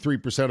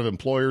 93% of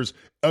employers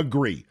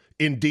agree.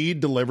 Indeed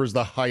delivers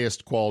the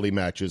highest quality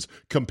matches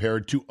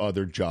compared to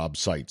other job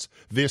sites.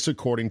 This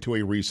according to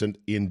a recent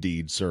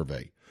Indeed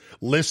survey.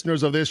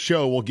 Listeners of this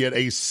show will get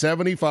a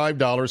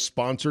 $75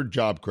 sponsored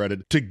job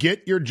credit to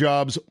get your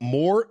jobs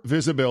more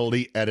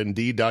visibility at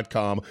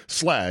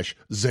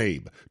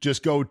Indeed.com/Zabe.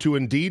 Just go to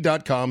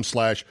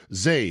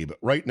Indeed.com/Zabe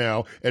right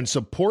now and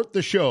support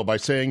the show by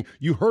saying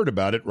you heard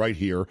about it right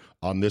here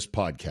on this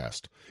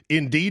podcast.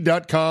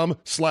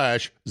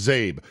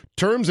 Indeed.com/Zabe.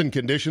 Terms and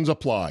conditions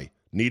apply.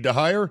 Need to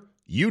hire?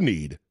 You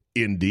need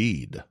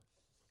Indeed.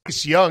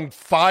 Chase Young,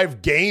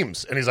 5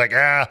 games, and he's like,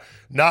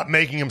 not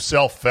making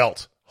himself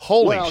felt.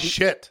 Holy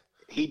shit.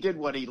 He did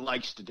what he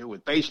likes to do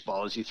with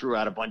baseball is he threw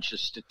out a bunch of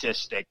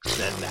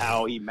statistics and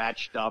how he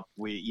matched up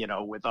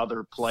with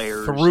other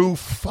players. Through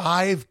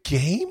 5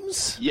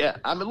 games? Yeah.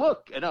 I mean,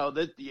 look,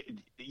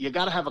 you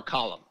got to have a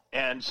column.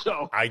 And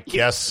so I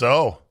guess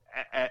so.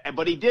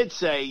 But he did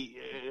say,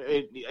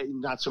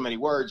 not so many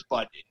words,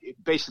 but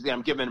basically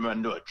I'm giving him a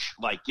nudge.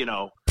 Like,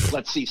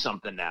 let's see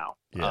something now.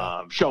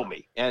 Yeah. Show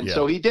me. And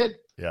so he did.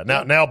 Yeah.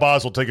 Now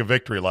Boz will take a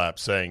victory lap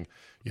saying,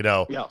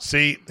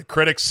 see, the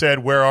critics said,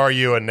 where are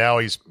you? And now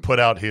he's put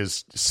out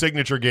his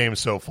signature game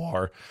so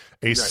far.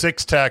 A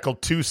 6-tackle,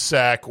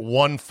 2-sack,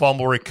 1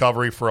 fumble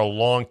recovery for a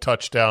long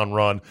touchdown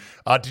run.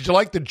 Did you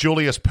like the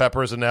Julius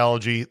Peppers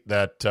analogy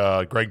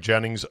that Greg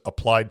Jennings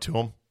applied to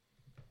him?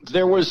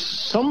 There was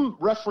some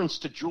reference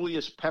to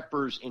Julius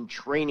Peppers in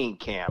training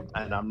camp,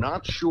 and I'm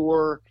not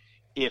sure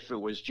if it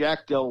was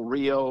Jack Del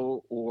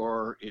Rio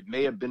or it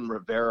may have been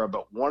Rivera,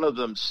 but one of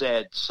them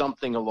said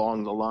something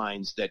along the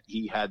lines that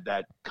he had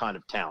that kind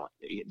of talent,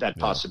 that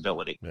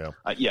possibility.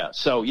 Yeah.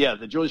 So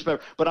the Julius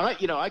Peppers. But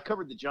I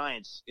covered the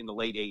Giants in the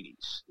late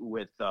 '80s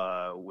with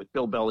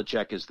Bill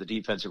Belichick as the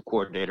defensive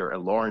coordinator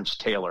and Lawrence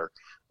Taylor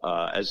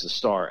as the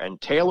star.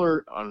 And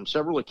Taylor, on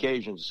several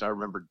occasions, I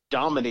remember,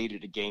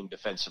 dominated a game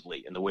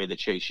defensively in the way that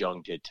Chase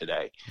Young did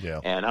today.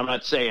 Yeah. And I'm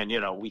not saying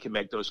we can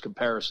make those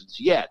comparisons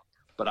yet.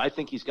 but I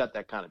think he's got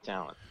that kind of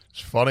talent. It's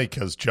funny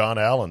because John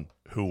Allen,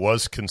 who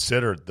was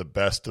considered the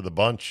best of the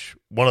bunch,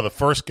 one of the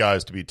first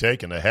guys to be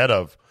taken ahead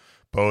of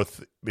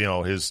both,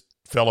 his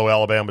fellow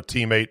Alabama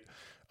teammate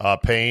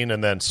Payne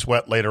and then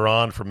Sweat later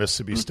on from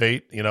Mississippi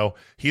State,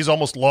 he's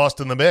almost lost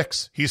in the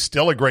mix. He's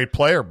still a great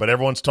player, but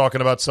everyone's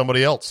talking about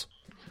somebody else.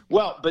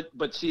 Well,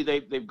 but see,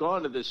 they've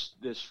gone to this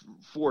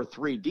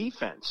 4-3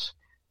 defense.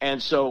 And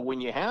so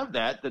when you have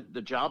that,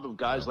 the job of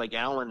guys like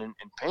Allen and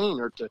Payne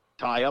are to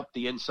tie up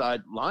the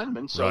inside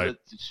linemen so that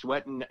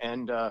Sweat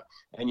and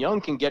Young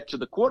can get to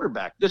the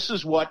quarterback. This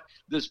is what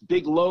this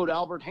big load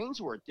Albert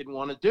Hainsworth didn't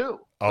want to do.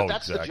 But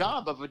that's the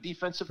job of a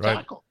defensive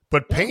tackle.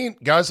 But Payne,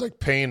 guys like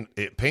Payne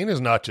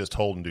is not just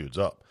holding dudes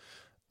up.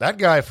 That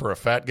guy, for a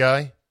fat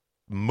guy,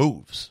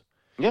 moves.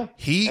 Yeah,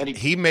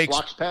 he makes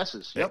blocks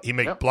passes. Yep. He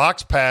makes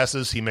blocks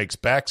passes. He makes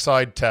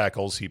backside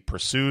tackles. He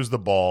pursues the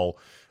ball.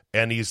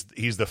 And he's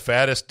the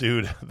fattest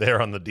dude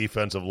there on the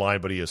defensive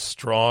line, but he is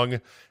strong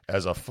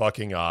as a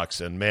fucking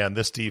ox. And, man,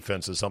 this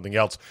defense is something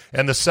else.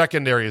 And the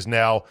secondary is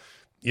now,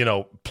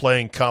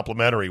 playing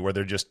complementary where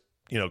they're just,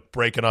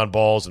 breaking on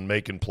balls and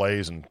making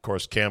plays. And, of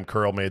course, Cam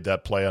Curl made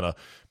that play on a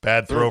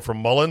bad throw from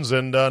Mullins.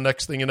 And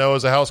next thing you know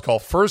is a house call.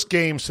 First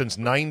game since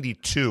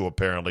 92,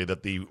 apparently,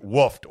 that the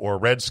Woofed or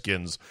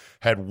Redskins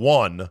had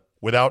won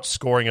without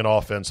scoring an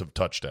offensive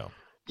touchdown.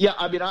 Yeah,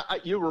 I mean,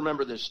 you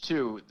remember this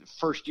too. The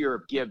first year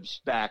of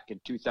Gibbs back in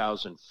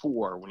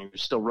 2004 when he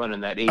was still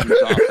running that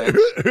 80s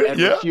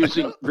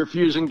offense and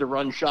refusing to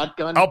run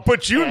shotgun. I'll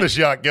put you in the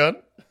shotgun.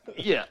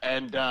 Yeah,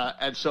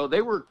 and so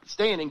they were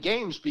staying in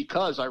games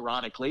because,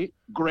 ironically,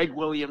 Greg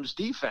Williams'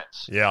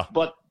 defense. Yeah.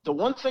 But the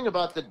one thing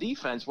about the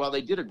defense, while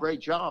they did a great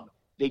job,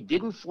 they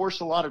didn't force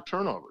a lot of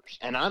turnovers.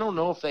 And I don't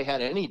know if they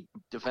had any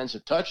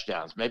defensive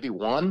touchdowns, maybe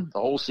one the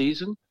whole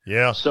season.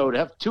 Yeah. So to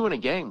have 2 in a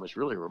game was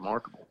really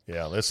remarkable.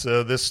 Yeah, this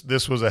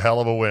was a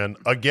hell of a win.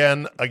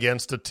 Again,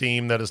 against a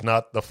team that is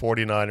not the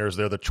 49ers.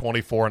 They're the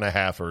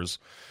 24.5ers.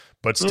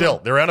 But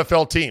still, they're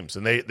NFL teams,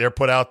 and they're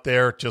put out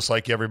there just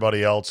like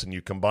everybody else, and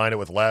you combine it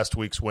with last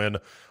week's win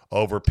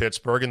over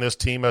Pittsburgh, and this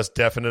team has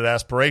definite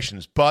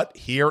aspirations. But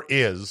here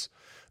is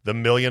the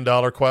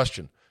million-dollar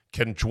question.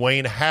 Can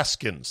Dwayne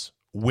Haskins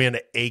win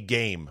a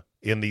game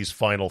in these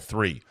final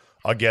 3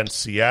 against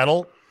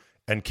Seattle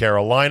and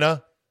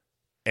Carolina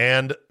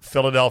and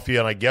Philadelphia,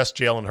 and I guess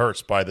Jalen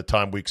Hurts by the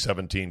time Week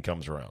 17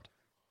 comes around?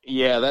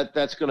 Yeah,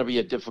 that's going to be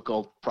a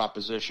difficult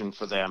proposition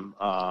for them.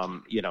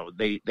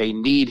 They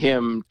need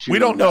him to. We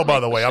don't know, by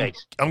the way.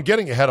 I'm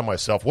getting ahead of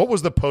myself. What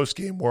was the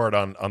post-game word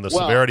on the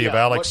severity of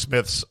Alex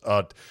Smith's?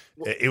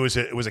 It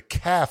was a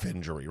calf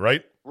injury,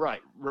 right?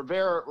 Right.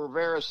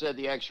 Rivera said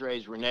the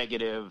X-rays were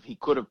negative. He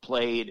could have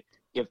played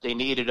if they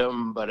needed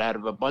him, but out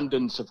of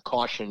abundance of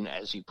caution,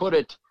 as he put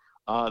it,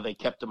 they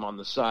kept him on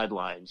the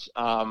sidelines.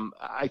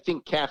 I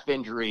think calf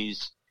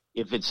injuries,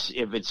 if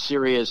it's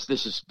serious,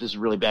 this is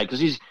really bad because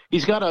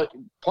he's got a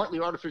partly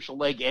artificial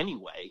leg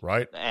anyway,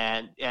 right?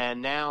 And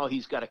now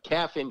he's got a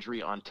calf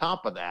injury on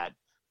top of that.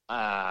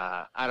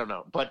 I don't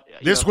know, but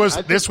this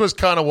was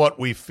kind of what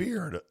we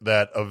feared,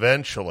 that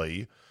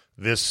eventually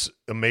this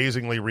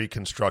amazingly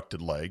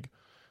reconstructed leg,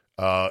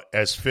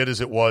 as fit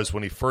as it was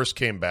when he first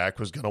came back,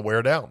 was going to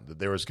wear down. That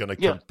there was going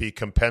to be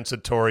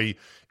compensatory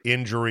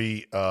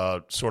injury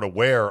sort of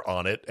wear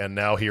on it, and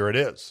now here it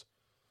is.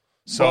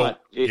 So,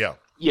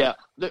 Yeah,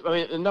 I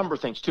mean, a number of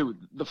things, too.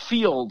 The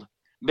field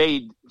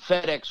made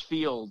FedEx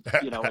Field,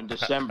 in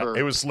December.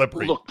 It was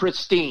slippery. Look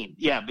pristine.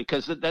 Yeah,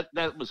 because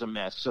that was a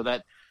mess. So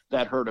that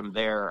hurt him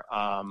there.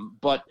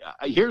 But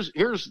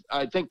here's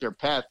I think their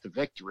path to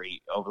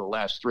victory over the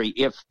last 3,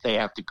 if they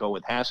have to go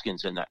with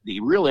Haskins. And the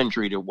real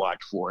injury to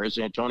watch for is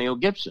Antonio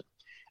Gibson.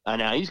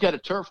 Now, he's got a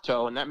turf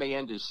toe, and that may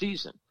end his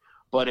season.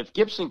 But if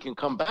Gibson can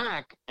come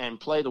back and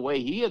play the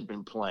way he had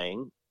been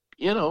playing,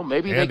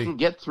 maybe they can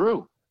get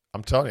through.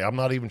 I'm telling you, I'm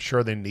not even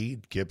sure they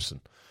need Gibson.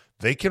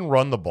 They can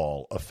run the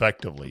ball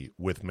effectively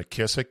with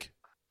McKissick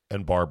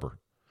and Barber.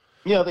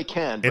 Yeah, they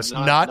can. It's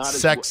not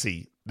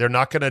sexy. They're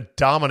not going to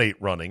dominate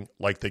running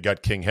like they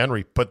got King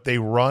Henry, but they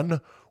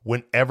run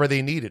whenever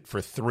they need it for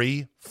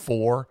 3,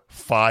 4,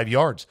 5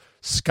 yards.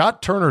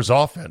 Scott Turner's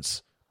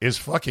offense is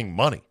fucking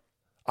money.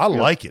 I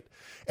like it.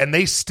 And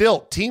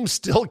teams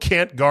still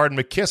can't guard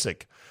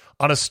McKissick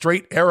on a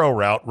straight arrow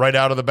route right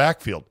out of the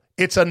backfield.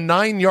 It's a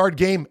 9-yard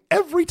game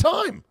every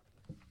time.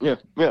 Yeah,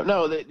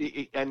 no,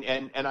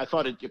 and I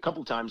thought a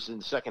couple times in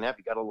the second half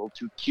he got a little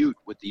too cute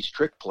with these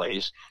trick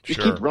plays.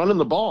 Just keep running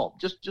the ball,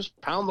 just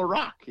pound the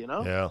rock,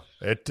 Yeah,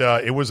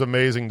 it was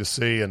amazing to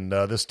see, and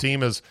this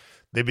team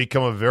they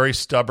become a very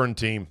stubborn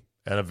team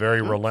and a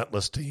very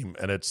relentless team,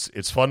 and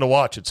it's fun to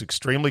watch. It's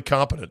extremely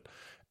competent,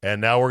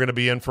 and now we're going to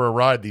be in for a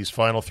ride these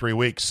final 3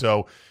 weeks.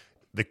 So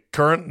the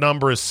current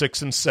number is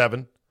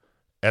 6-7.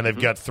 And they've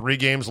got 3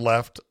 games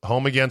left: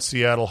 home against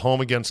Seattle,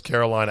 home against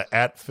Carolina,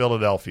 at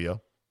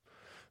Philadelphia.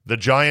 The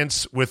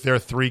Giants, with their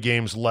 3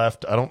 games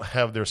left, I don't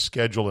have their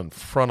schedule in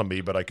front of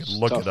me, but I can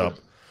look it up.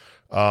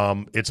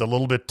 It's a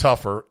little bit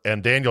tougher,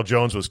 and Daniel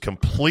Jones was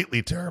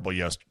completely terrible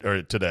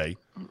today.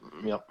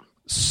 Yep.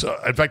 So,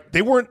 in fact,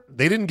 they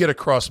didn't get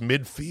across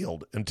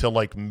midfield until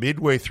like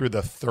midway through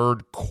the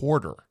third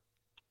quarter.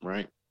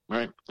 Right.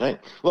 Hey,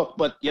 look,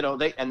 but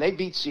they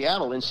beat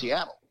Seattle in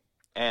Seattle.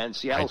 And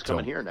Seattle's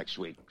coming here next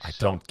week. I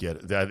don't get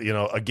it. That,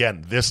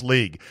 again, this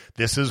league,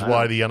 this is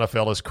why the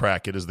NFL is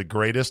crack. It is the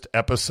greatest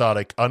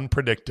episodic,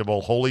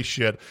 unpredictable, holy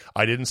shit,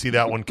 I didn't see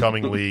that one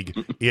coming league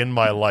in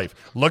my life.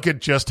 Look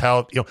at just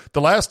how,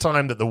 the last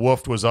time that the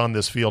Wolf was on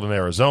this field in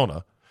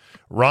Arizona,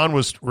 Ron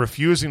was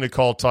refusing to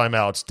call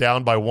timeouts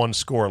down by 1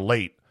 score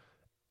late,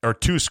 or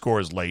 2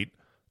 scores late.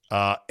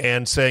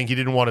 And saying he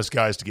didn't want his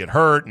guys to get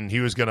hurt, and he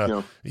was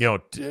gonna,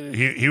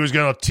 he was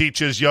gonna teach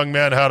his young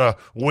men how to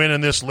win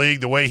in this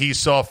league the way he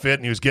saw fit,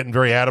 and he was getting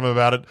very adamant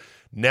about it.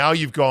 Now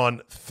you've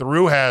gone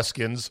through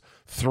Haskins,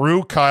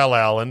 through Kyle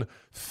Allen,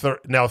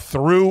 now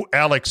through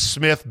Alex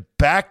Smith,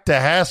 back to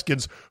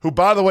Haskins, who,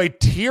 by the way,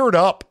 teared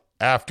up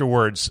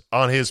afterwards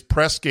on his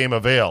press game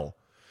avail,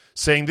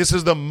 saying this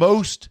is the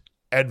most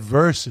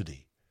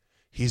adversity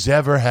he's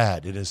ever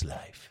had in his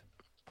life.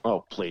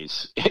 Oh,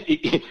 please.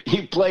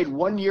 He played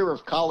 1 year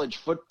of college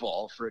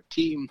football for a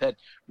team that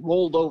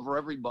rolled over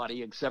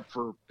everybody except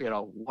for,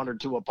 1 or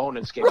 2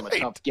 opponents gave him a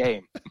tough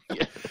game.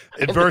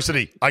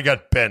 Adversity. I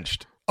got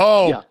benched.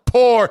 Oh, yeah.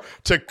 Poor,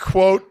 to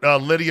quote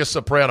Lydia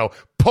Soprano,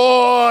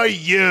 poor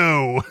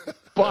you.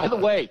 By the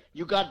way,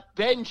 you got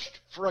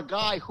benched for a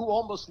guy who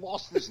almost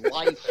lost his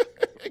life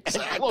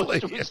exactly. and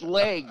close to his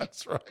leg.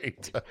 That's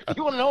right.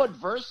 You want to know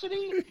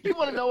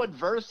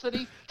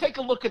adversity? Take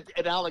a look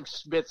at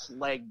Alex Smith's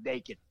leg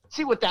naked.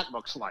 See what that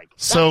looks like.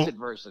 That's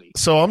adversity.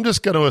 So I'm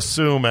just going to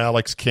assume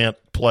Alex can't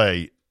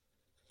play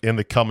in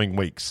the coming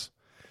weeks.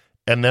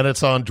 And then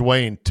it's on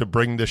Dwayne to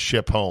bring the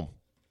ship home.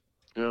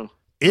 Yeah.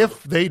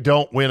 If they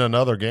don't win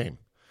another game,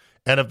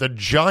 and if the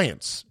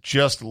Giants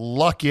just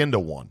luck into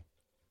one,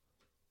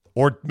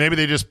 or maybe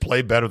they just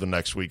play better the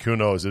next week. Who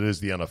knows? It is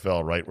the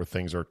NFL, right, where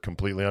things are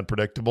completely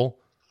unpredictable.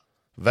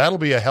 That'll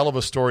be a hell of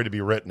a story to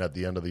be written at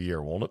the end of the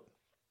year, won't it?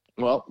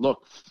 Well,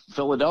 look,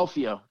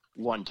 Philadelphia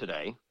won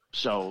today,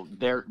 so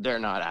they're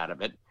not out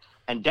of it.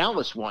 And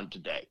Dallas won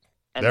today,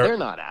 and they're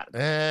not out of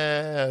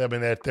it. I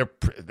mean,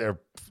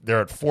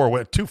 they're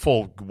at 2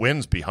 full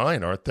wins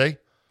behind, aren't they?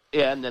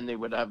 Yeah, and then they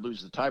would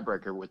lose the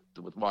tiebreaker with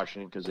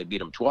Washington because they beat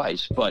them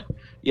twice. But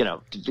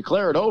to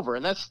declare it over,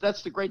 and that's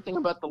the great thing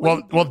about the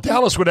league. Well,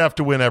 Dallas would have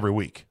to win every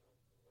week.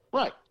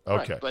 Right.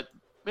 Okay. Right. But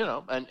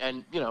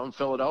and in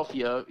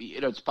Philadelphia,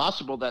 it's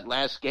possible that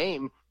last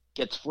game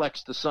gets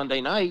flexed to Sunday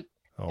night,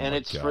 and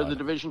it's for the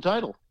division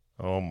title.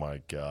 Oh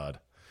my God.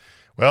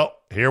 Well,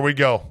 here we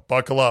go.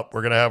 Buckle up. We're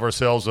going to have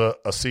ourselves a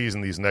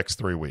season these next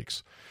 3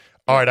 weeks.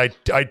 All right.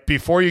 I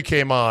before you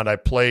came on, I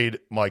played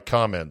my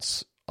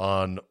comments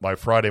on my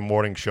Friday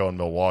morning show in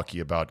Milwaukee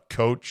about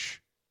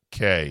Coach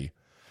K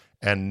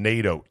and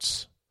Nate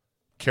Oates.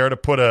 Care to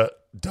put a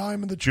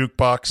dime in the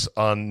jukebox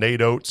on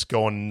Nate Oates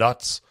going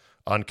nuts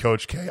on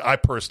Coach K? I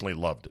personally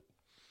loved it.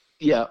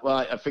 Yeah, well,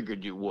 I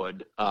figured you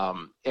would.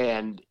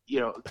 And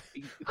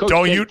Coach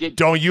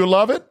don't you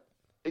love it?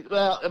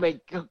 Well, I mean,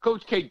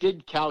 Coach K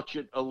did couch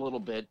it a little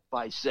bit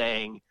by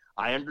saying,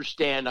 "I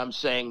understand I'm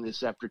saying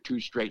this after 2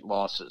 straight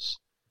losses,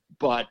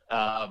 but."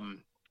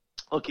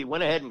 Look, he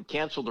went ahead and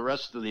canceled the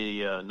rest of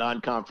the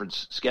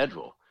non-conference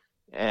schedule,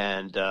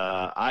 and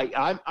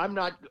I'm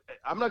not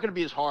going to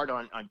be as hard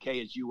on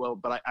K as you will,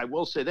 but I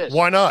will say this.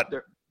 Why not?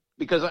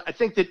 Because I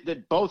think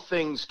that both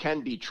things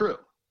can be true.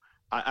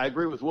 I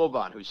agree with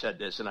Wilbon, who said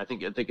this, and I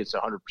think it's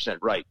 100%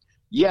 right.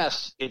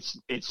 Yes,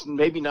 it's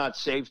maybe not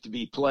safe to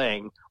be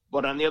playing,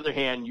 but on the other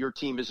hand, your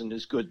team isn't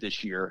as good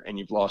this year, and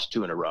you've lost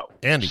 2 in a row.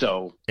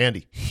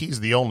 Andy,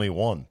 he's the only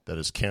one that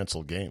has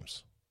canceled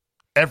games.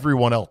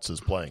 Everyone else is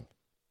playing.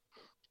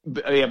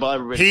 Yeah, but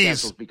everybody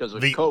cancels because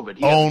of COVID.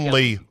 He's the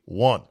only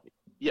one.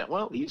 Yeah,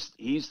 well,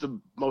 he's the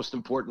most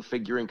important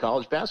figure in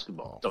college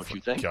basketball, don't you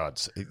think?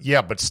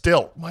 Yeah, but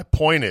still, my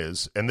point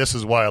is, and this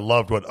is why I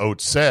loved what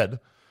Oates said,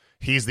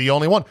 he's the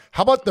only one.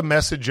 How about the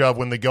message of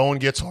when the going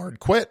gets hard,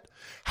 quit?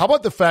 How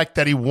about the fact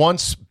that he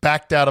once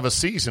backed out of a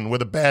season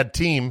with a bad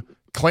team,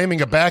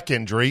 claiming a back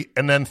injury,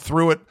 and then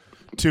threw it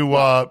to,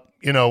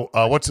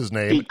 what's his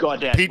name? Pete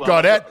Gaudet. Pete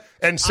Gaudet,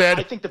 and said...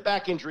 I think the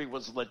back injury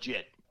was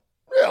legit.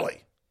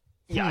 Really?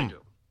 Yeah,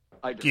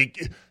 I do.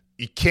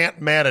 You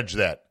can't manage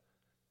that.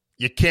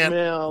 You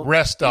can't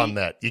rest on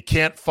that. You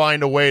can't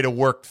find a way to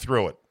work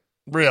through it.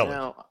 Really?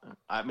 Well,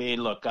 I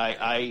mean, look,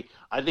 I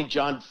think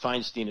John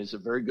Feinstein is a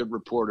very good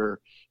reporter.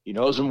 He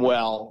knows him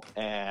well,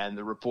 and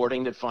the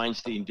reporting that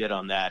Feinstein did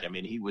on that, I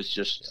mean, he was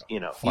just,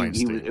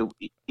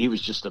 he was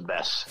just a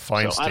mess.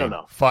 Feinstein. So, I don't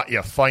know.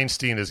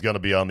 Feinstein is going to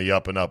be on the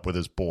up and up with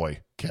his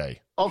boy,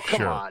 Kay. Oh,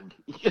 come on.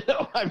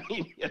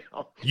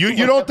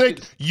 You don't think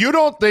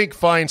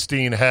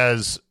Feinstein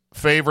has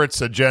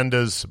favorites,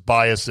 agendas,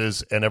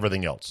 biases, and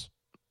everything else?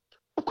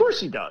 Of course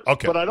he does.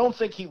 Okay. But I don't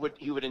think he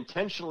would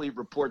intentionally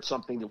report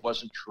something that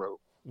wasn't true.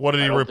 What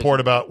did he report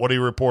about? What did he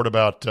report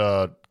about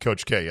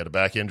Coach K? He had a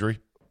back injury?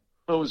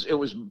 It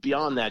was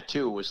beyond that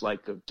too. It was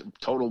like a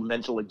total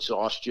mental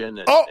exhaustion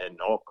and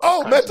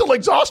all mental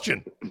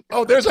exhaustion.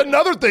 Oh, there's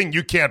another thing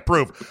you can't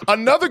prove.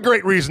 Another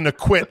great reason to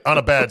quit on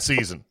a bad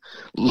season.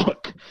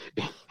 Look,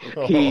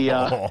 he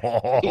read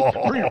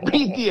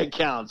the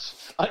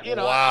accounts.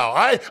 Wow.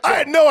 I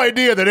had no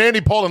idea that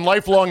Andy Pollin,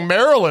 lifelong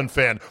Maryland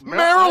fan,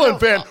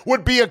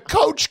 would be a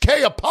Coach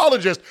K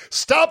apologist.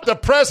 Stop the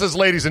presses,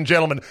 ladies and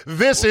gentlemen.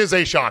 This is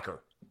a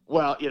shocker.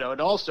 Well, and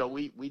also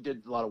we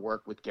did a lot of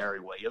work with Gary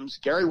Williams.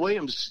 Gary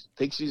Williams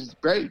thinks he's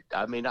great.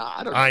 I mean,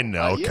 I don't know. I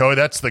know.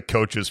 That's the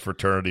coach's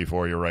fraternity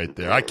for you right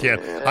there. I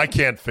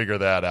can't figure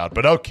that out,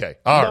 but okay.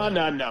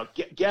 No.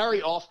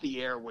 Gary off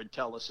the air would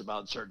tell us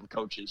about certain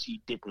coaches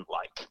he didn't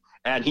like,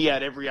 and he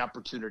had every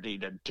opportunity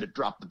to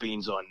drop the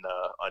beans on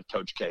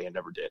Coach K and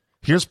never did.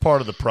 Here's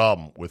part of the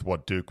problem with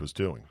what Duke was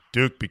doing.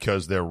 Duke,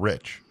 because they're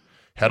rich,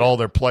 had all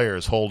their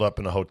players holed up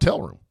in a hotel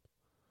room.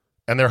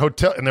 And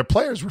their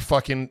players were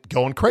fucking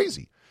going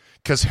crazy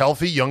because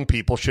healthy young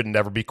people should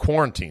never be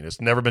quarantined. It's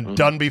never been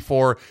done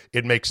before.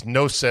 It makes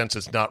no sense.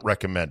 It's not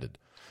recommended.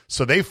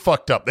 So they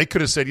fucked up. They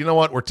could have said, you know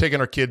what? We're taking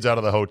our kids out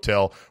of the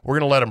hotel. We're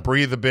going to let them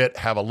breathe a bit,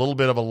 have a little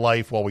bit of a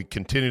life while we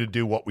continue to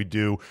do what we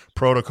do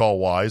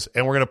protocol-wise.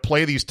 And we're going to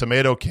play these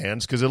tomato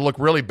cans because it'll look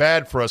really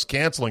bad for us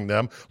canceling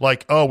them.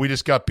 Like, oh, we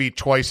just got beat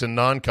twice in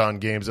non-con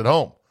games at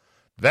home.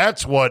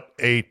 That's what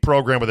a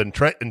program with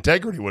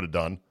integrity would have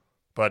done.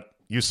 But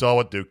you saw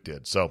what Duke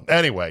did. So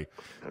anyway,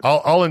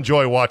 I'll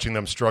enjoy watching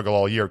them struggle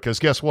all year because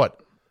guess what?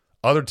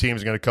 Other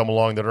teams are going to come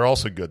along that are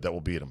also good that will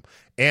beat them.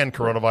 And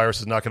coronavirus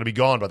is not going to be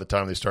gone by the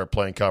time they start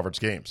playing conference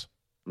games.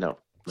 No,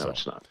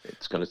 it's not.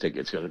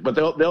 But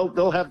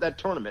they'll have that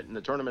tournament, and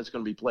the tournament's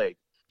going to be played.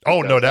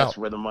 Oh, no doubt. That's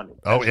where the money.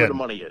 Where the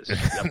money is.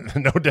 Yep.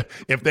 No doubt.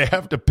 If they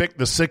have to pick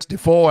the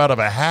 64 out of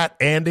a hat,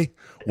 Andy,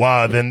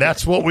 why then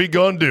that's what we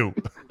gonna do.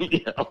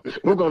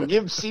 We're gonna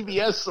give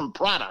CBS some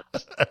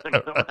product,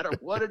 no matter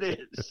what it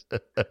is. I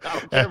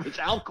don't care if it's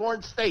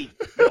Alcorn State.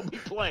 They'll be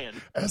playing.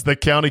 As the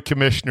county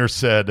commissioner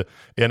said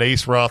in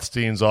Ace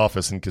Rothstein's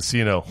office in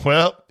Casino,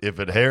 well, if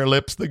it hair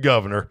lips the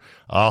governor,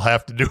 I'll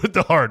have to do it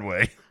the hard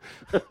way.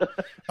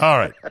 All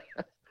right.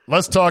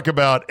 Let's talk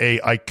about a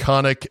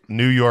iconic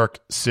New York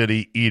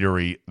City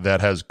eatery that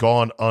has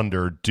gone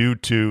under due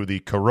to the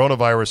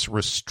coronavirus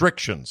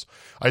restrictions.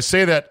 I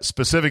say that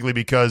specifically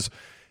because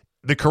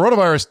the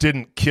coronavirus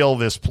didn't kill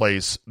this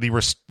place.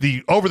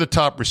 The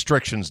over-the-top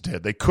restrictions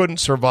did. They couldn't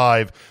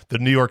survive the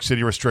New York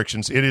City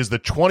restrictions. It is the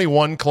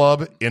 21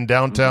 Club in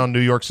downtown New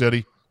York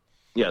City.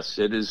 Yes,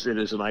 it is. It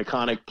is an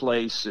iconic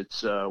place.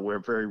 It's where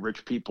very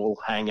rich people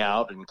hang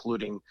out,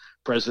 including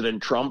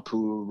President Trump,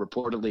 who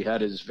reportedly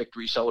had his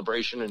victory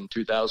celebration in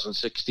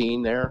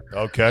 2016 there.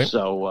 Okay.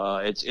 So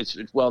it's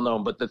well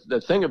known. But the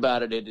thing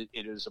about it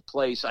is a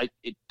place. I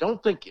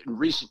don't think in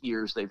recent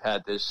years they've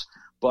had this,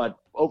 but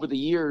over the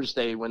years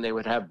when they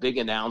would have big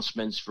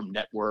announcements from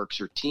networks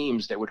or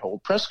teams, they would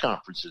hold press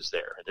conferences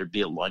there. There'd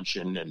be a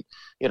luncheon, and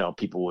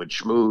people would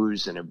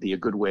schmooze, and it'd be a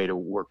good way to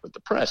work with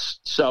the press.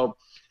 So.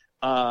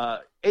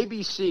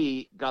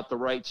 ABC got the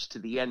rights to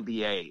the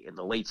NBA in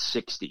the late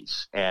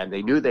 60s, and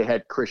they knew they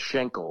had Chris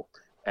Schenkel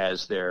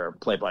as their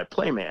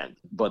play-by-play man,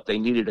 but they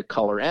needed a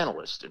color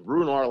analyst. And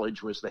Roone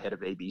Arledge was the head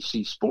of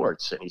ABC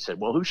Sports, and he said,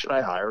 well, who should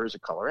I hire as a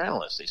color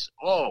analyst? They said,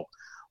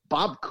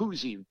 Bob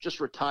Cousy just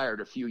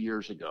retired a few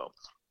years ago,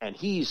 and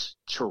he's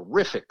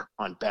terrific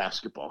on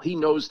basketball. He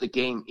knows the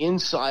game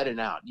inside and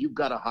out. You've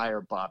got to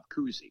hire Bob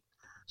Cousy.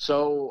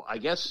 So I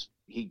guess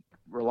he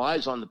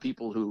relies on the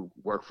people who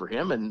work for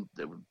him, and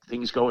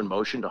things go in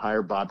motion to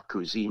hire Bob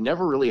Cousy. He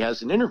never really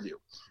has an interview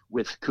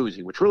with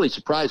Cousy, which really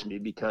surprised me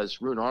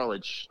because Roone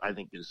Arledge, I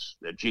think, was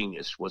a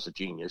genius,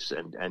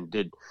 and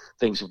did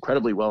things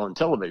incredibly well on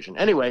television.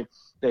 Anyway,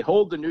 they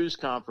hold the news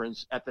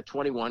conference at the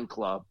 21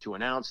 Club to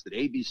announce that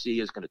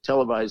ABC is going to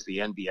televise the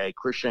NBA.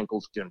 Chris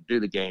Schenkel's going to do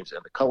the games,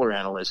 and the color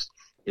analyst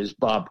is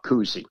Bob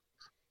Cousy.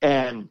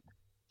 And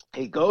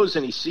he goes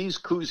and he sees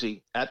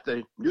Cousy at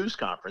the news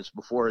conference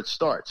before it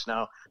starts.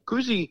 Now,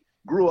 Cousy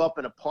grew up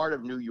in a part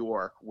of New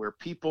York where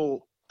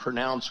people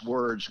pronounce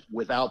words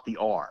without the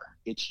R.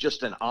 It's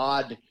just an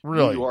odd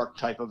New York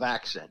type of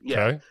accent. Yeah.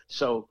 Okay.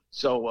 So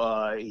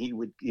he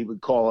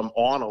would call him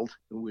Arnold,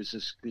 who was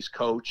his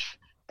coach,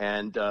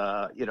 and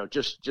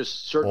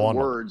just certain Arnold.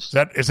 words.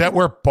 Is that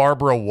where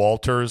Barbara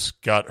Walters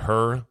got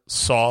her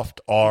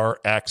soft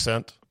R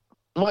accent?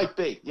 Might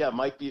be. Yeah,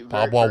 might be.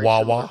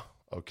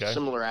 Okay.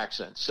 Similar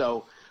accent.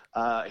 So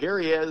here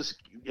he is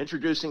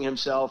introducing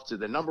himself to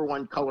the number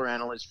one color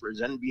analyst for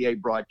his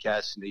NBA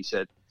broadcast, and he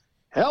said,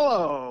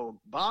 "Hello,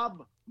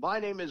 Bob.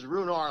 My name is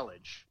Roone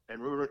Arledge."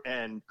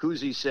 And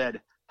Cousy said,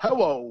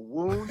 "Hello,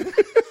 Woon."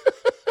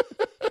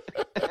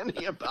 And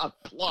he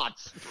about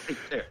plots right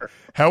there.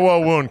 Hello,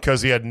 Woon,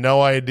 because he had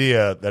no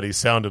idea that he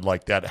sounded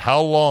like that.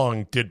 How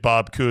long did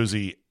Bob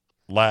Cousy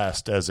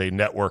last as a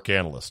network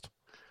analyst?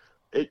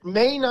 It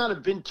may not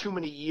have been too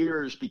many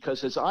years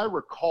because, as I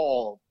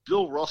recall,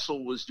 Bill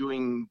Russell was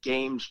doing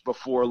games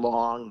before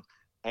long.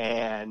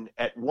 And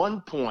at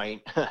one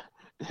point,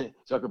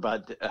 talk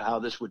about how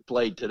this would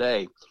play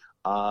today,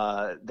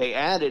 they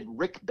added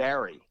Rick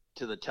Barry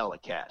to the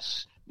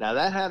telecast. Now,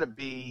 that had to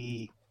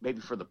be maybe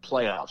for the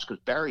playoffs, because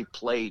Barry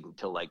played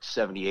until like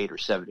 78 or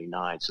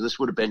 79. So this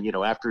would have been,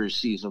 after his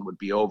season would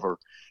be over,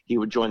 he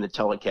would join the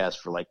telecast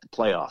for like the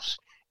playoffs.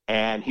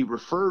 And he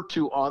referred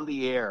to on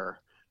the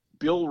air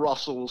Bill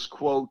Russell's,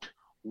 quote,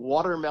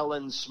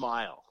 watermelon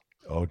smile.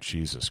 Oh,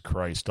 Jesus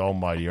Christ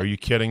almighty. Are you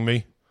kidding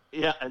me?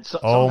 Yeah. And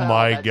oh,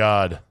 my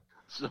God.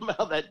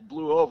 Somehow that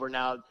blew over.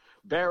 Now,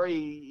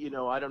 Barry,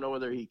 I don't know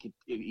whether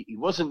he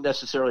wasn't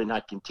necessarily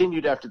not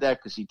continued after that,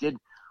 because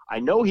I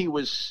know he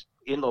was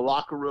in the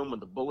locker room when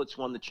the Bullets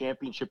won the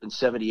championship in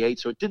 78,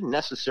 so it didn't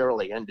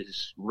necessarily end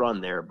his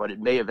run there, but it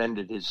may have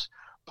ended his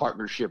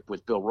partnership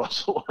with Bill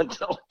Russell on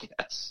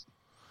telecast.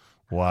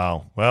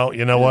 Wow. Well,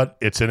 you know what?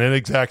 It's an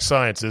inexact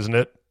science, isn't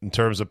it, in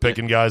terms of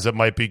picking guys that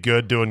might be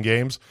good doing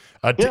games?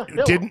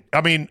 Didn't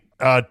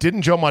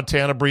Joe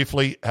Montana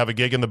briefly have a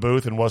gig in the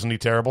booth, and wasn't he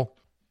terrible?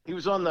 He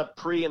was on the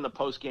pre- and the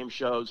post-game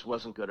shows,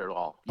 wasn't good at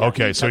all.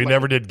 So he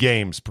never did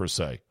games, per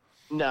se.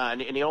 No,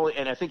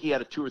 and I think he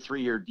had a 2 or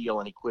 3 year deal,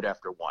 and he quit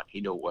after one.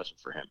 He knew it wasn't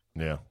for him.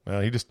 Yeah,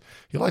 well,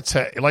 he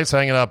likes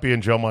hanging out, being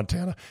Joe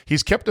Montana.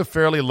 He's kept a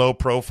fairly low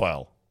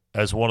profile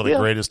as one of the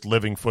greatest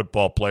living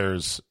football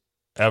players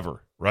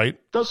ever, right?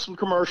 Does some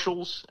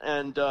commercials,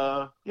 and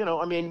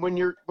when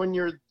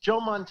you're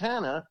Joe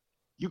Montana,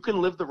 you can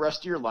live the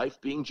rest of your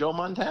life being Joe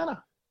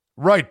Montana.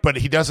 Right, but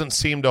he doesn't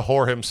seem to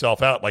whore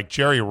himself out like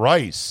Jerry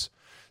Rice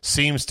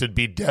seems to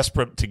be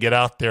desperate to get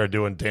out there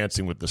doing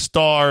Dancing with the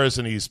Stars,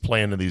 and he's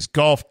playing in these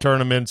golf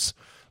tournaments.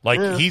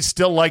 He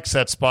still likes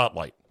that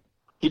spotlight.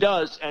 He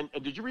does. And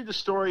did you read the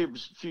story? It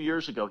was a few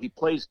years ago. He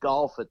plays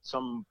golf at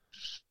some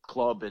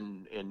club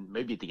in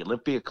maybe the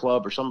Olympia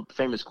Club or some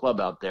famous club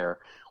out there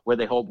where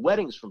they hold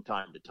weddings from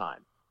time to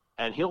time.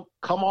 And he'll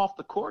come off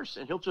the course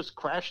and he'll just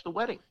crash the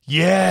wedding.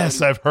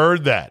 Yes, I've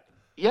heard that.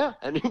 Yeah,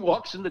 and he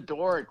walks in the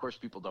door, and of course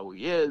people know who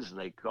he is, and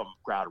they come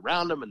crowd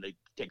around him, and they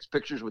takes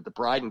pictures with the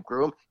bride and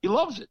groom. He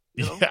loves it.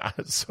 Yeah,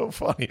 it's so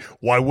funny.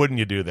 Why wouldn't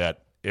you do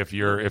that? If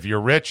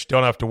you're rich,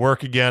 don't have to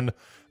work again,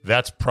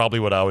 that's probably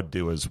what I would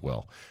do as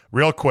well.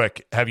 Real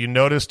quick, have you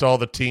noticed all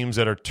the teams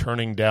that are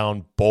turning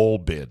down bowl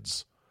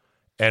bids?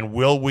 And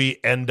will we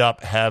end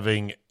up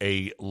having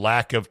a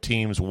lack of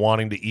teams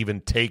wanting to even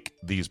take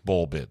these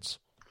bowl bids?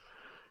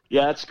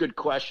 Yeah, that's a good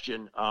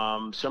question.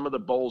 Some of the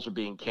bowls are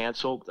being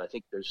canceled. I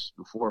think there's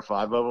 4 or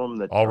 5 of them.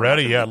 That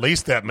already, yeah, at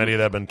least that many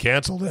that have been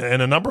canceled.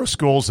 And a number of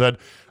schools that,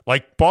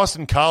 like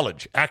Boston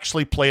College,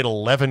 actually played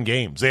 11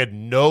 games. They had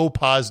no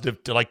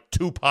positive,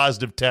 2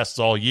 positive tests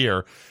all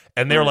year.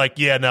 And they're like,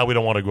 yeah, now we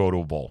don't want to go to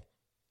a bowl.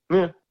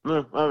 Yeah.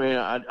 I mean,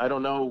 I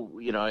don't know.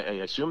 I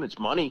assume it's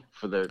money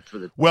for the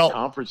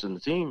conference and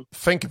the team.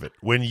 Think of it.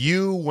 When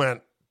you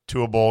went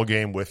to a bowl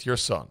game with your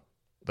son,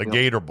 the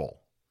Gator Bowl,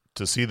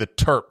 to see the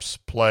Terps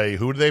play.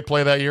 Who did they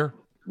play that year?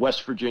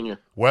 West Virginia.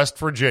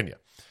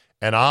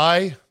 And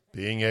I,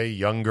 being a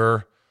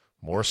younger,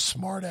 more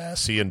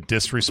smart-assy and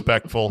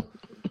disrespectful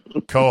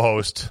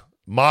co-host,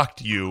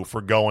 mocked you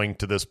for going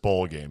to this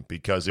bowl game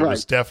because it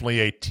was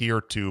definitely a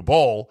Tier 2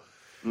 bowl.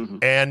 Mm-hmm.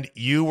 And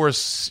you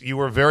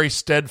were very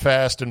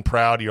steadfast and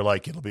proud. You're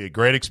like, it'll be a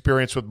great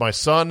experience with my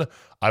son.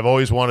 I've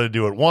always wanted to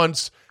do it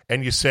once.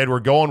 And you said,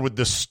 we're going with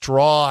the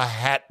Straw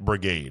Hat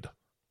Brigade.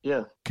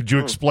 Yeah. Could you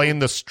explain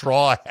the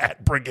Straw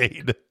Hat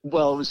Brigade?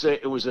 Well,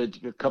 it was a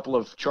couple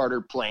of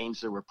chartered planes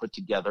that were put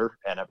together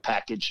and a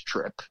package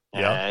trip.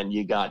 Yeah. And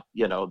you got,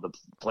 the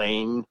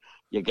plane,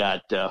 you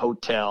got the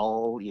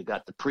hotel, you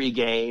got the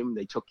pregame.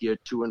 They took you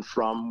to and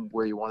from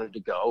where you wanted to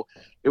go.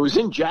 It was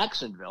in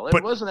Jacksonville.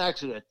 It wasn't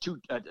actually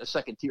a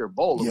second tier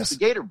bowl. It was the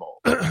Gator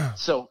Bowl.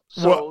 So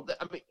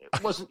I mean,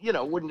 it wasn't,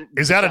 wouldn't.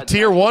 Is that a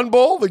Tier 1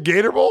 bowl, the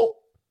Gator Bowl?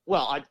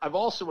 Well, I've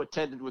also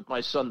attended with my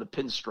son the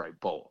Pinstripe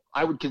Bowl.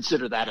 I would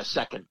consider that a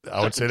second.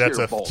 I would say that's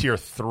a bowl. Tier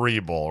 3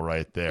 bowl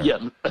right there.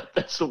 Yeah,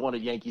 that's the one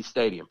at Yankee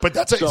Stadium. But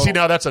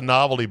now that's a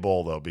novelty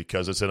bowl though,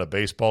 because it's in a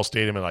baseball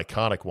stadium, an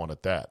iconic one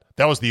at that.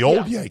 That was the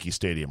old Yankee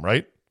Stadium,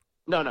 right?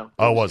 No.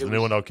 Oh, it was the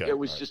new one? Okay. It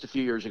was just a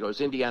few years ago. It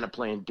was Indiana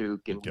playing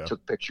Duke, and we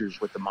took pictures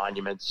with the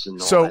monuments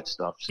and all that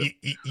stuff. So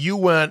you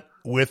went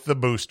with the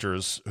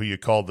boosters, who you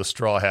called the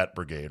Straw Hat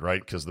Brigade, right?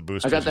 Because the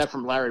boosters. I got that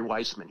from Larry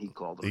Weissman. He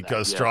called them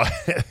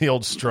the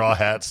old straw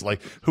hats.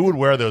 Like, who would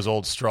wear those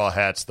old straw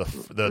hats,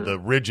 the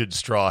rigid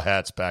straw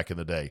hats back in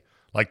the day?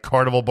 Like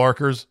carnival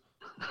barkers?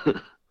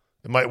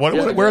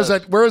 Where is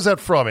that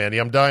from, Andy?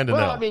 I'm dying to know.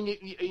 Well, I mean,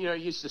 you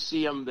used to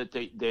see them that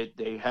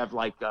they have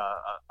like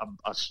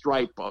a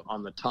stripe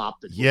on the top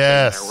that looks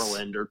like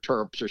Maryland or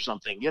Terps or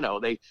something.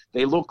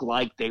 They look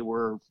like they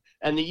were,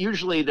 and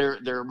usually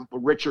they're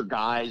richer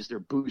guys. They're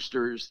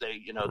boosters.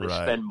 They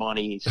spend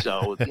money.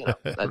 So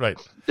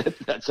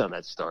that's how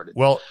that started.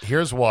 Well,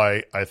 here's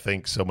why I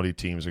think so many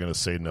teams are going to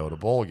say no to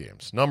bowl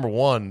games. Number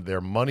one, they're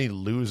money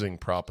losing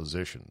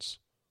propositions.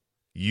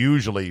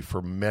 Usually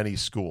for many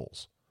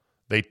schools,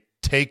 they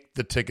take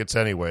the tickets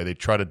anyway. They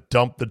try to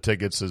dump the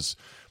tickets as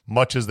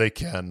much as they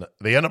can.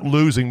 They end up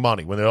losing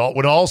money when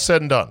all's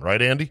said and done,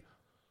 right, Andy?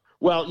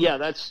 Well, yeah,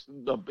 that's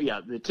the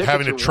tickets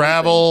having to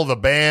travel, the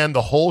band,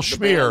 the whole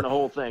schmear, the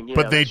whole thing. Yeah,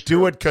 but they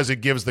do it because it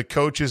gives the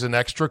coaches an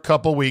extra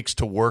couple weeks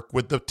to work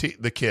with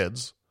the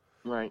kids,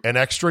 an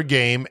extra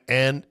game,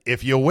 and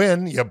if you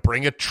win, you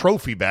bring a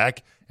trophy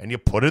back and you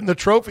put it in the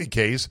trophy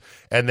case,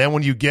 and then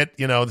when you get,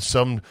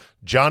 some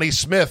Johnny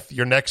Smith,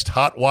 your next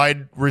hot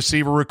wide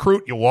receiver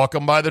recruit, you walk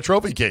them by the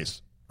trophy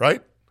case,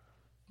 right?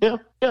 Yeah,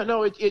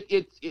 no,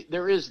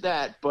 there is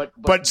that, but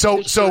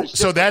so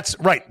that's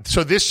right.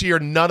 So this year,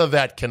 none of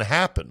that can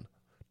happen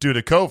due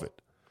to COVID.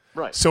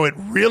 Right. So it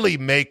really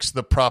makes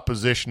the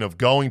proposition of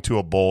going to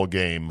a bowl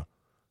game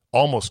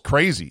almost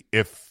crazy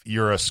if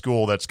you're a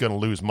school that's going to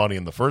lose money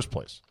in the first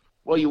place.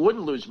 Well, you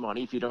wouldn't lose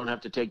money if you don't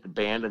have to take the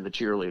band and the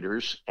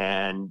cheerleaders,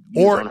 and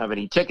you don't have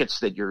any tickets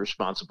that you're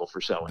responsible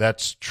for selling.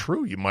 That's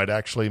true. You might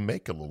actually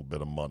make a little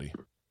bit of money.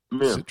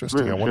 It's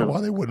interesting. I wonder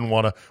why they wouldn't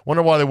want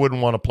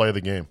to play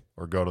the game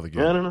or go to the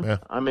game. I don't know. Yeah.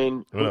 I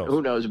mean,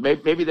 who knows?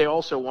 Maybe they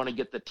also want to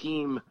get the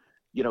team,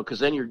 because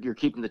then you're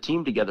keeping the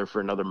team together for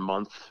another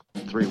month,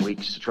 3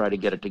 weeks to try to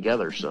get it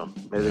together. So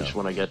maybe they just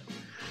want to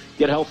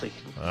get healthy.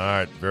 All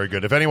right, very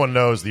good. If anyone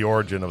knows the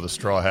origin of the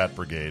Straw Hat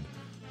Brigade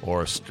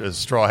or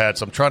straw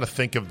hats, I'm trying to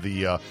think of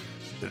the.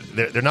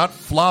 They're not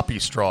floppy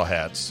straw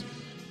hats,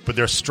 but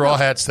they're straw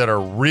hats that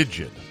are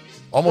rigid.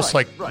 Almost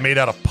made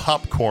out of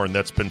popcorn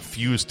that's been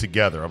fused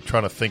together. I'm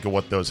trying to think of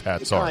what those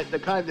hats are. The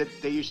kind that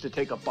they used to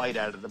take a bite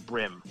out of the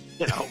brim,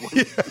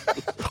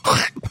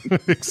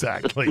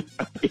 Exactly.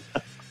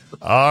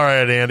 All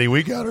right, Andy,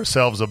 we got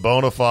ourselves a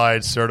bona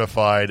fide,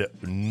 certified,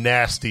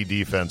 nasty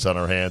defense on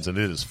our hands, and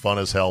it is fun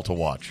as hell to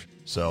watch.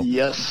 So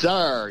yes,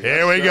 sir.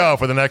 Here we go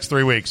for the next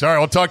 3 weeks. All right,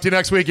 we'll talk to you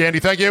next week, Andy.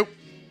 Thank you.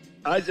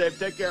 All right, Dave.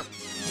 Take care.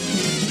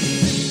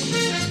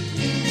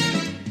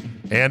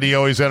 Andy,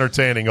 always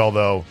entertaining,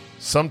 although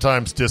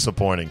sometimes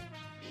disappointing.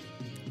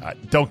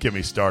 Don't get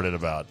me started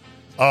about,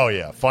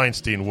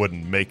 Feinstein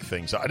wouldn't make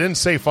things. I didn't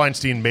say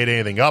Feinstein made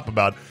anything up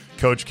about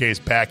Coach K's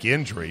back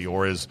injury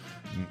or his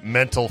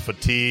mental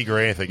fatigue or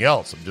anything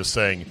else. I'm just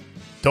saying,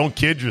 don't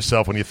kid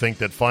yourself when you think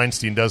that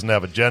Feinstein doesn't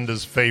have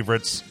agendas,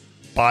 favorites,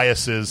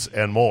 biases,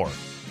 and more.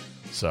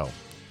 So,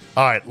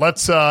 all right,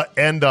 let's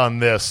end on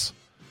this.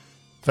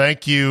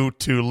 Thank you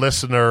to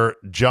listener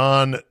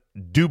John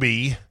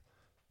Dubie.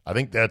 I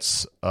think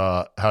that's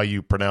how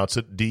you pronounce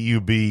it,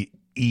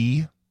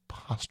 D-U-B-E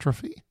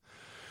apostrophe.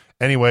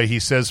 Anyway, he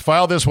says,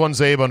 file this one,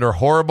 Zabe, under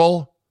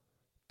horrible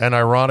and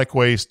ironic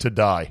ways to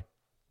die.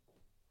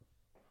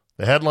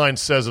 The headline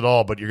says it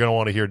all, but you're going to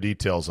want to hear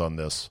details on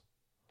this.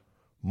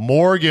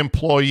 Morgue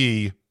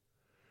employee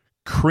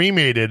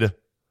cremated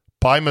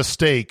by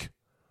mistake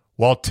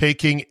while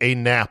taking a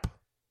nap.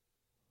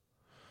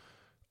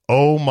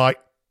 Oh, my.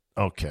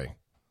 Okay.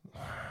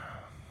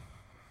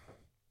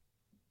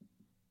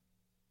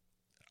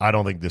 I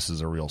don't think this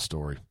is a real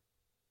story.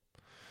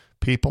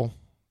 People,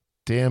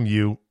 damn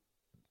you.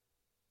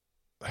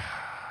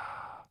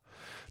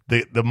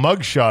 The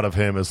mugshot of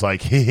him is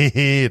like,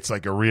 it's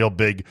like a real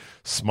big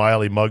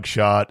smiley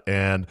mugshot,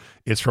 and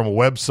it's from a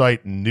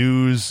website,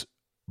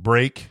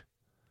 Newsbreak.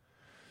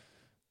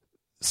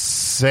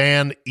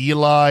 San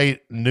Eli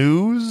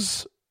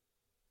News,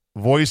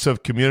 voice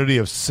of community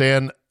of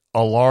San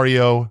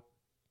Hilario,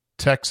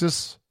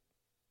 Texas.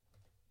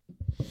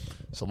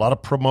 There's a lot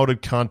of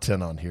promoted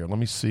content on here. Let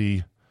me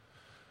see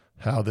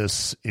how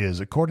this is.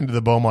 According to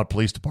the Beaumont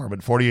Police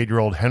Department,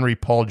 48-year-old Henry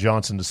Paul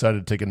Johnson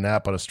decided to take a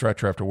nap on a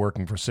stretcher after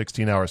working for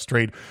 16 hours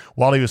straight.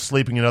 While he was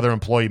sleeping, another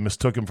employee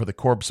mistook him for the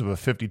corpse of a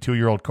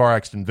 52-year-old car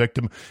accident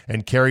victim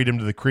and carried him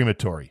to the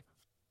crematory.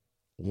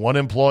 One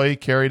employee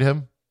carried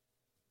him.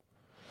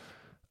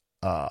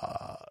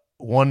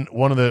 One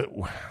of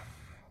the...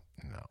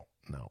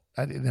 No.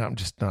 I'm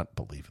just not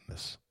believing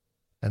this.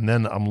 And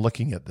then I'm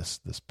looking at this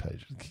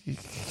page.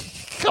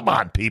 Come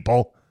on,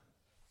 people.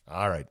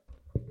 All right.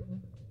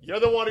 You're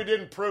the one who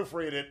didn't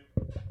proofread it.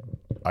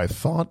 I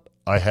thought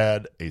I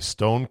had a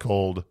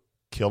stone-cold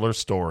killer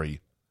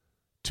story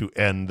to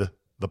end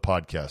the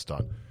podcast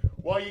on.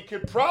 Well, you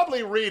could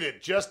probably read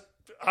it. Just,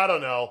 I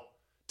don't know,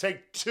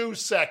 take 2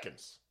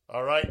 seconds.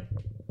 All right?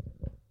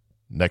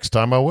 Next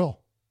time I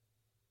will.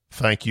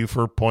 Thank you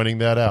for pointing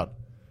that out.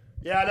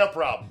 Yeah, no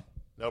problem.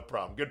 No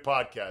problem. Good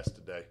podcast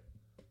today.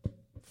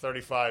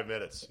 35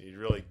 minutes. You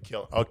really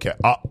kill. Okay.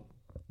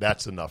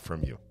 That's enough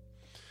from you.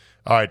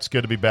 All right. It's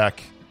good to be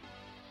back.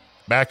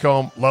 Back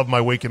home. Love my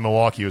week in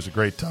Milwaukee. It was a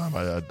great time.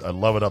 I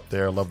love it up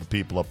there. I love the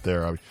people up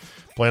there. I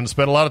plan to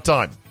spend a lot of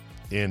time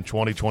in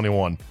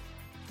 2021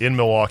 in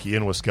Milwaukee,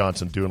 in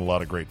Wisconsin, doing a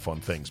lot of great fun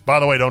things. By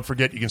the way, don't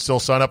forget, you can still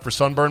sign up for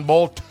Sunburn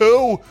Bowl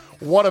 2.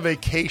 What a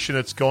vacation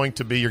it's going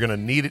to be. You're going to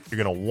need it.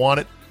 You're going to want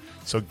it.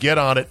 So get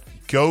on it.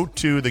 Go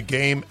to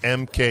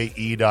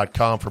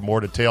thegamemke.com for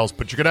more details.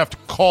 But you're going to have to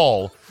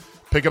call,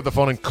 pick up the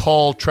phone and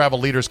call Travel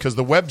Leaders, because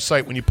the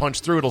website, when you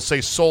punch through, it'll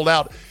say sold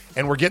out.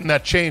 And we're getting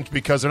that changed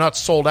because they're not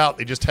sold out.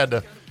 They just had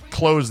to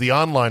close the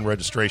online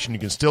registration. You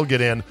can still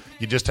get in.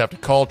 You just have to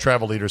call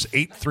Travel Leaders,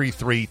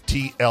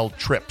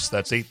 833-TL-TRIPS.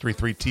 That's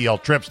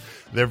 833-TL-TRIPS.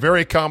 They're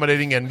very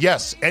accommodating. And,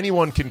 yes,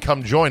 anyone can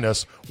come join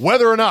us,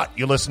 whether or not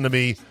you listen to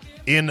me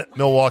in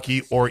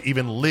Milwaukee or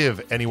even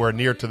live anywhere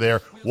near to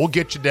there. We'll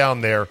get you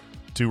down there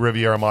to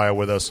Riviera Maya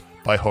with us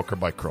by hook or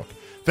by crook.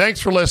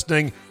 Thanks for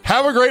listening.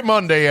 Have a great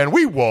Monday, and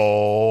we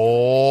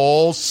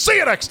will see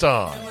you next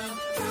time.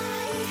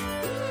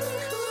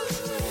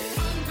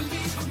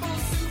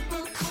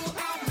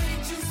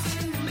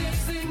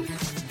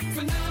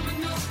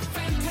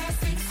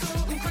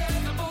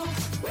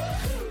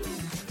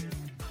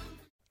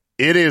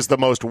 It is the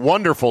most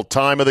wonderful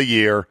time of the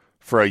year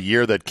for a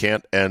year that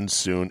can't end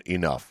soon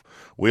enough.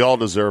 We all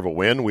deserve a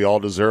win. We all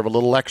deserve a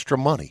little extra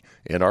money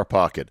in our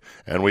pocket.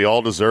 And we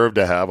all deserve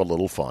to have a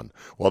little fun.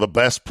 Well, the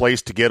best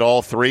place to get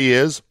all three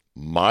is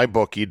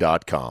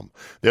MyBookie.com.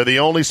 They're the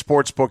only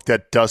sports book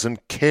that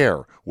doesn't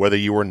care whether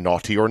you were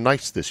naughty or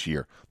nice this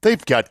year.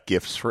 They've got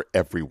gifts for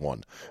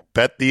everyone.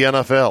 Bet the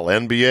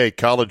NFL, NBA,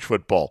 college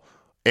football,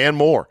 and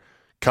more.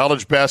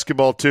 College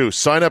basketball, too.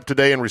 Sign up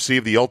today and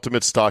receive the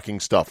ultimate stocking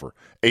stuffer,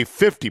 a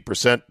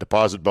 50%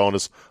 deposit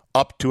bonus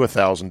up to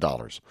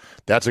 $1,000.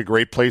 That's a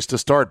great place to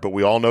start, but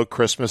we all know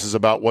Christmas is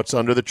about what's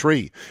under the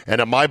tree.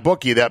 And at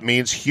MyBookie, that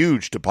means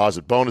huge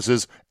deposit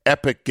bonuses,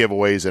 epic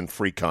giveaways, and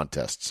free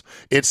contests.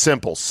 It's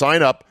simple.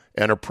 Sign up,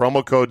 enter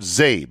promo code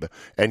ZABE,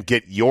 and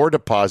get your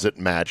deposit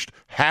matched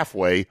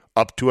halfway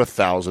up to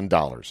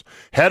 $1,000.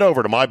 Head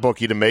over to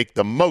MyBookie to make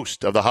the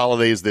most of the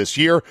holidays this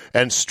year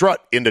and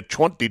strut into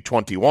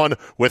 2021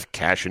 with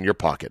cash in your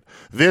pocket.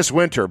 This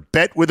winter,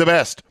 bet with the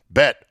best.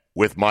 Bet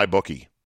with MyBookie.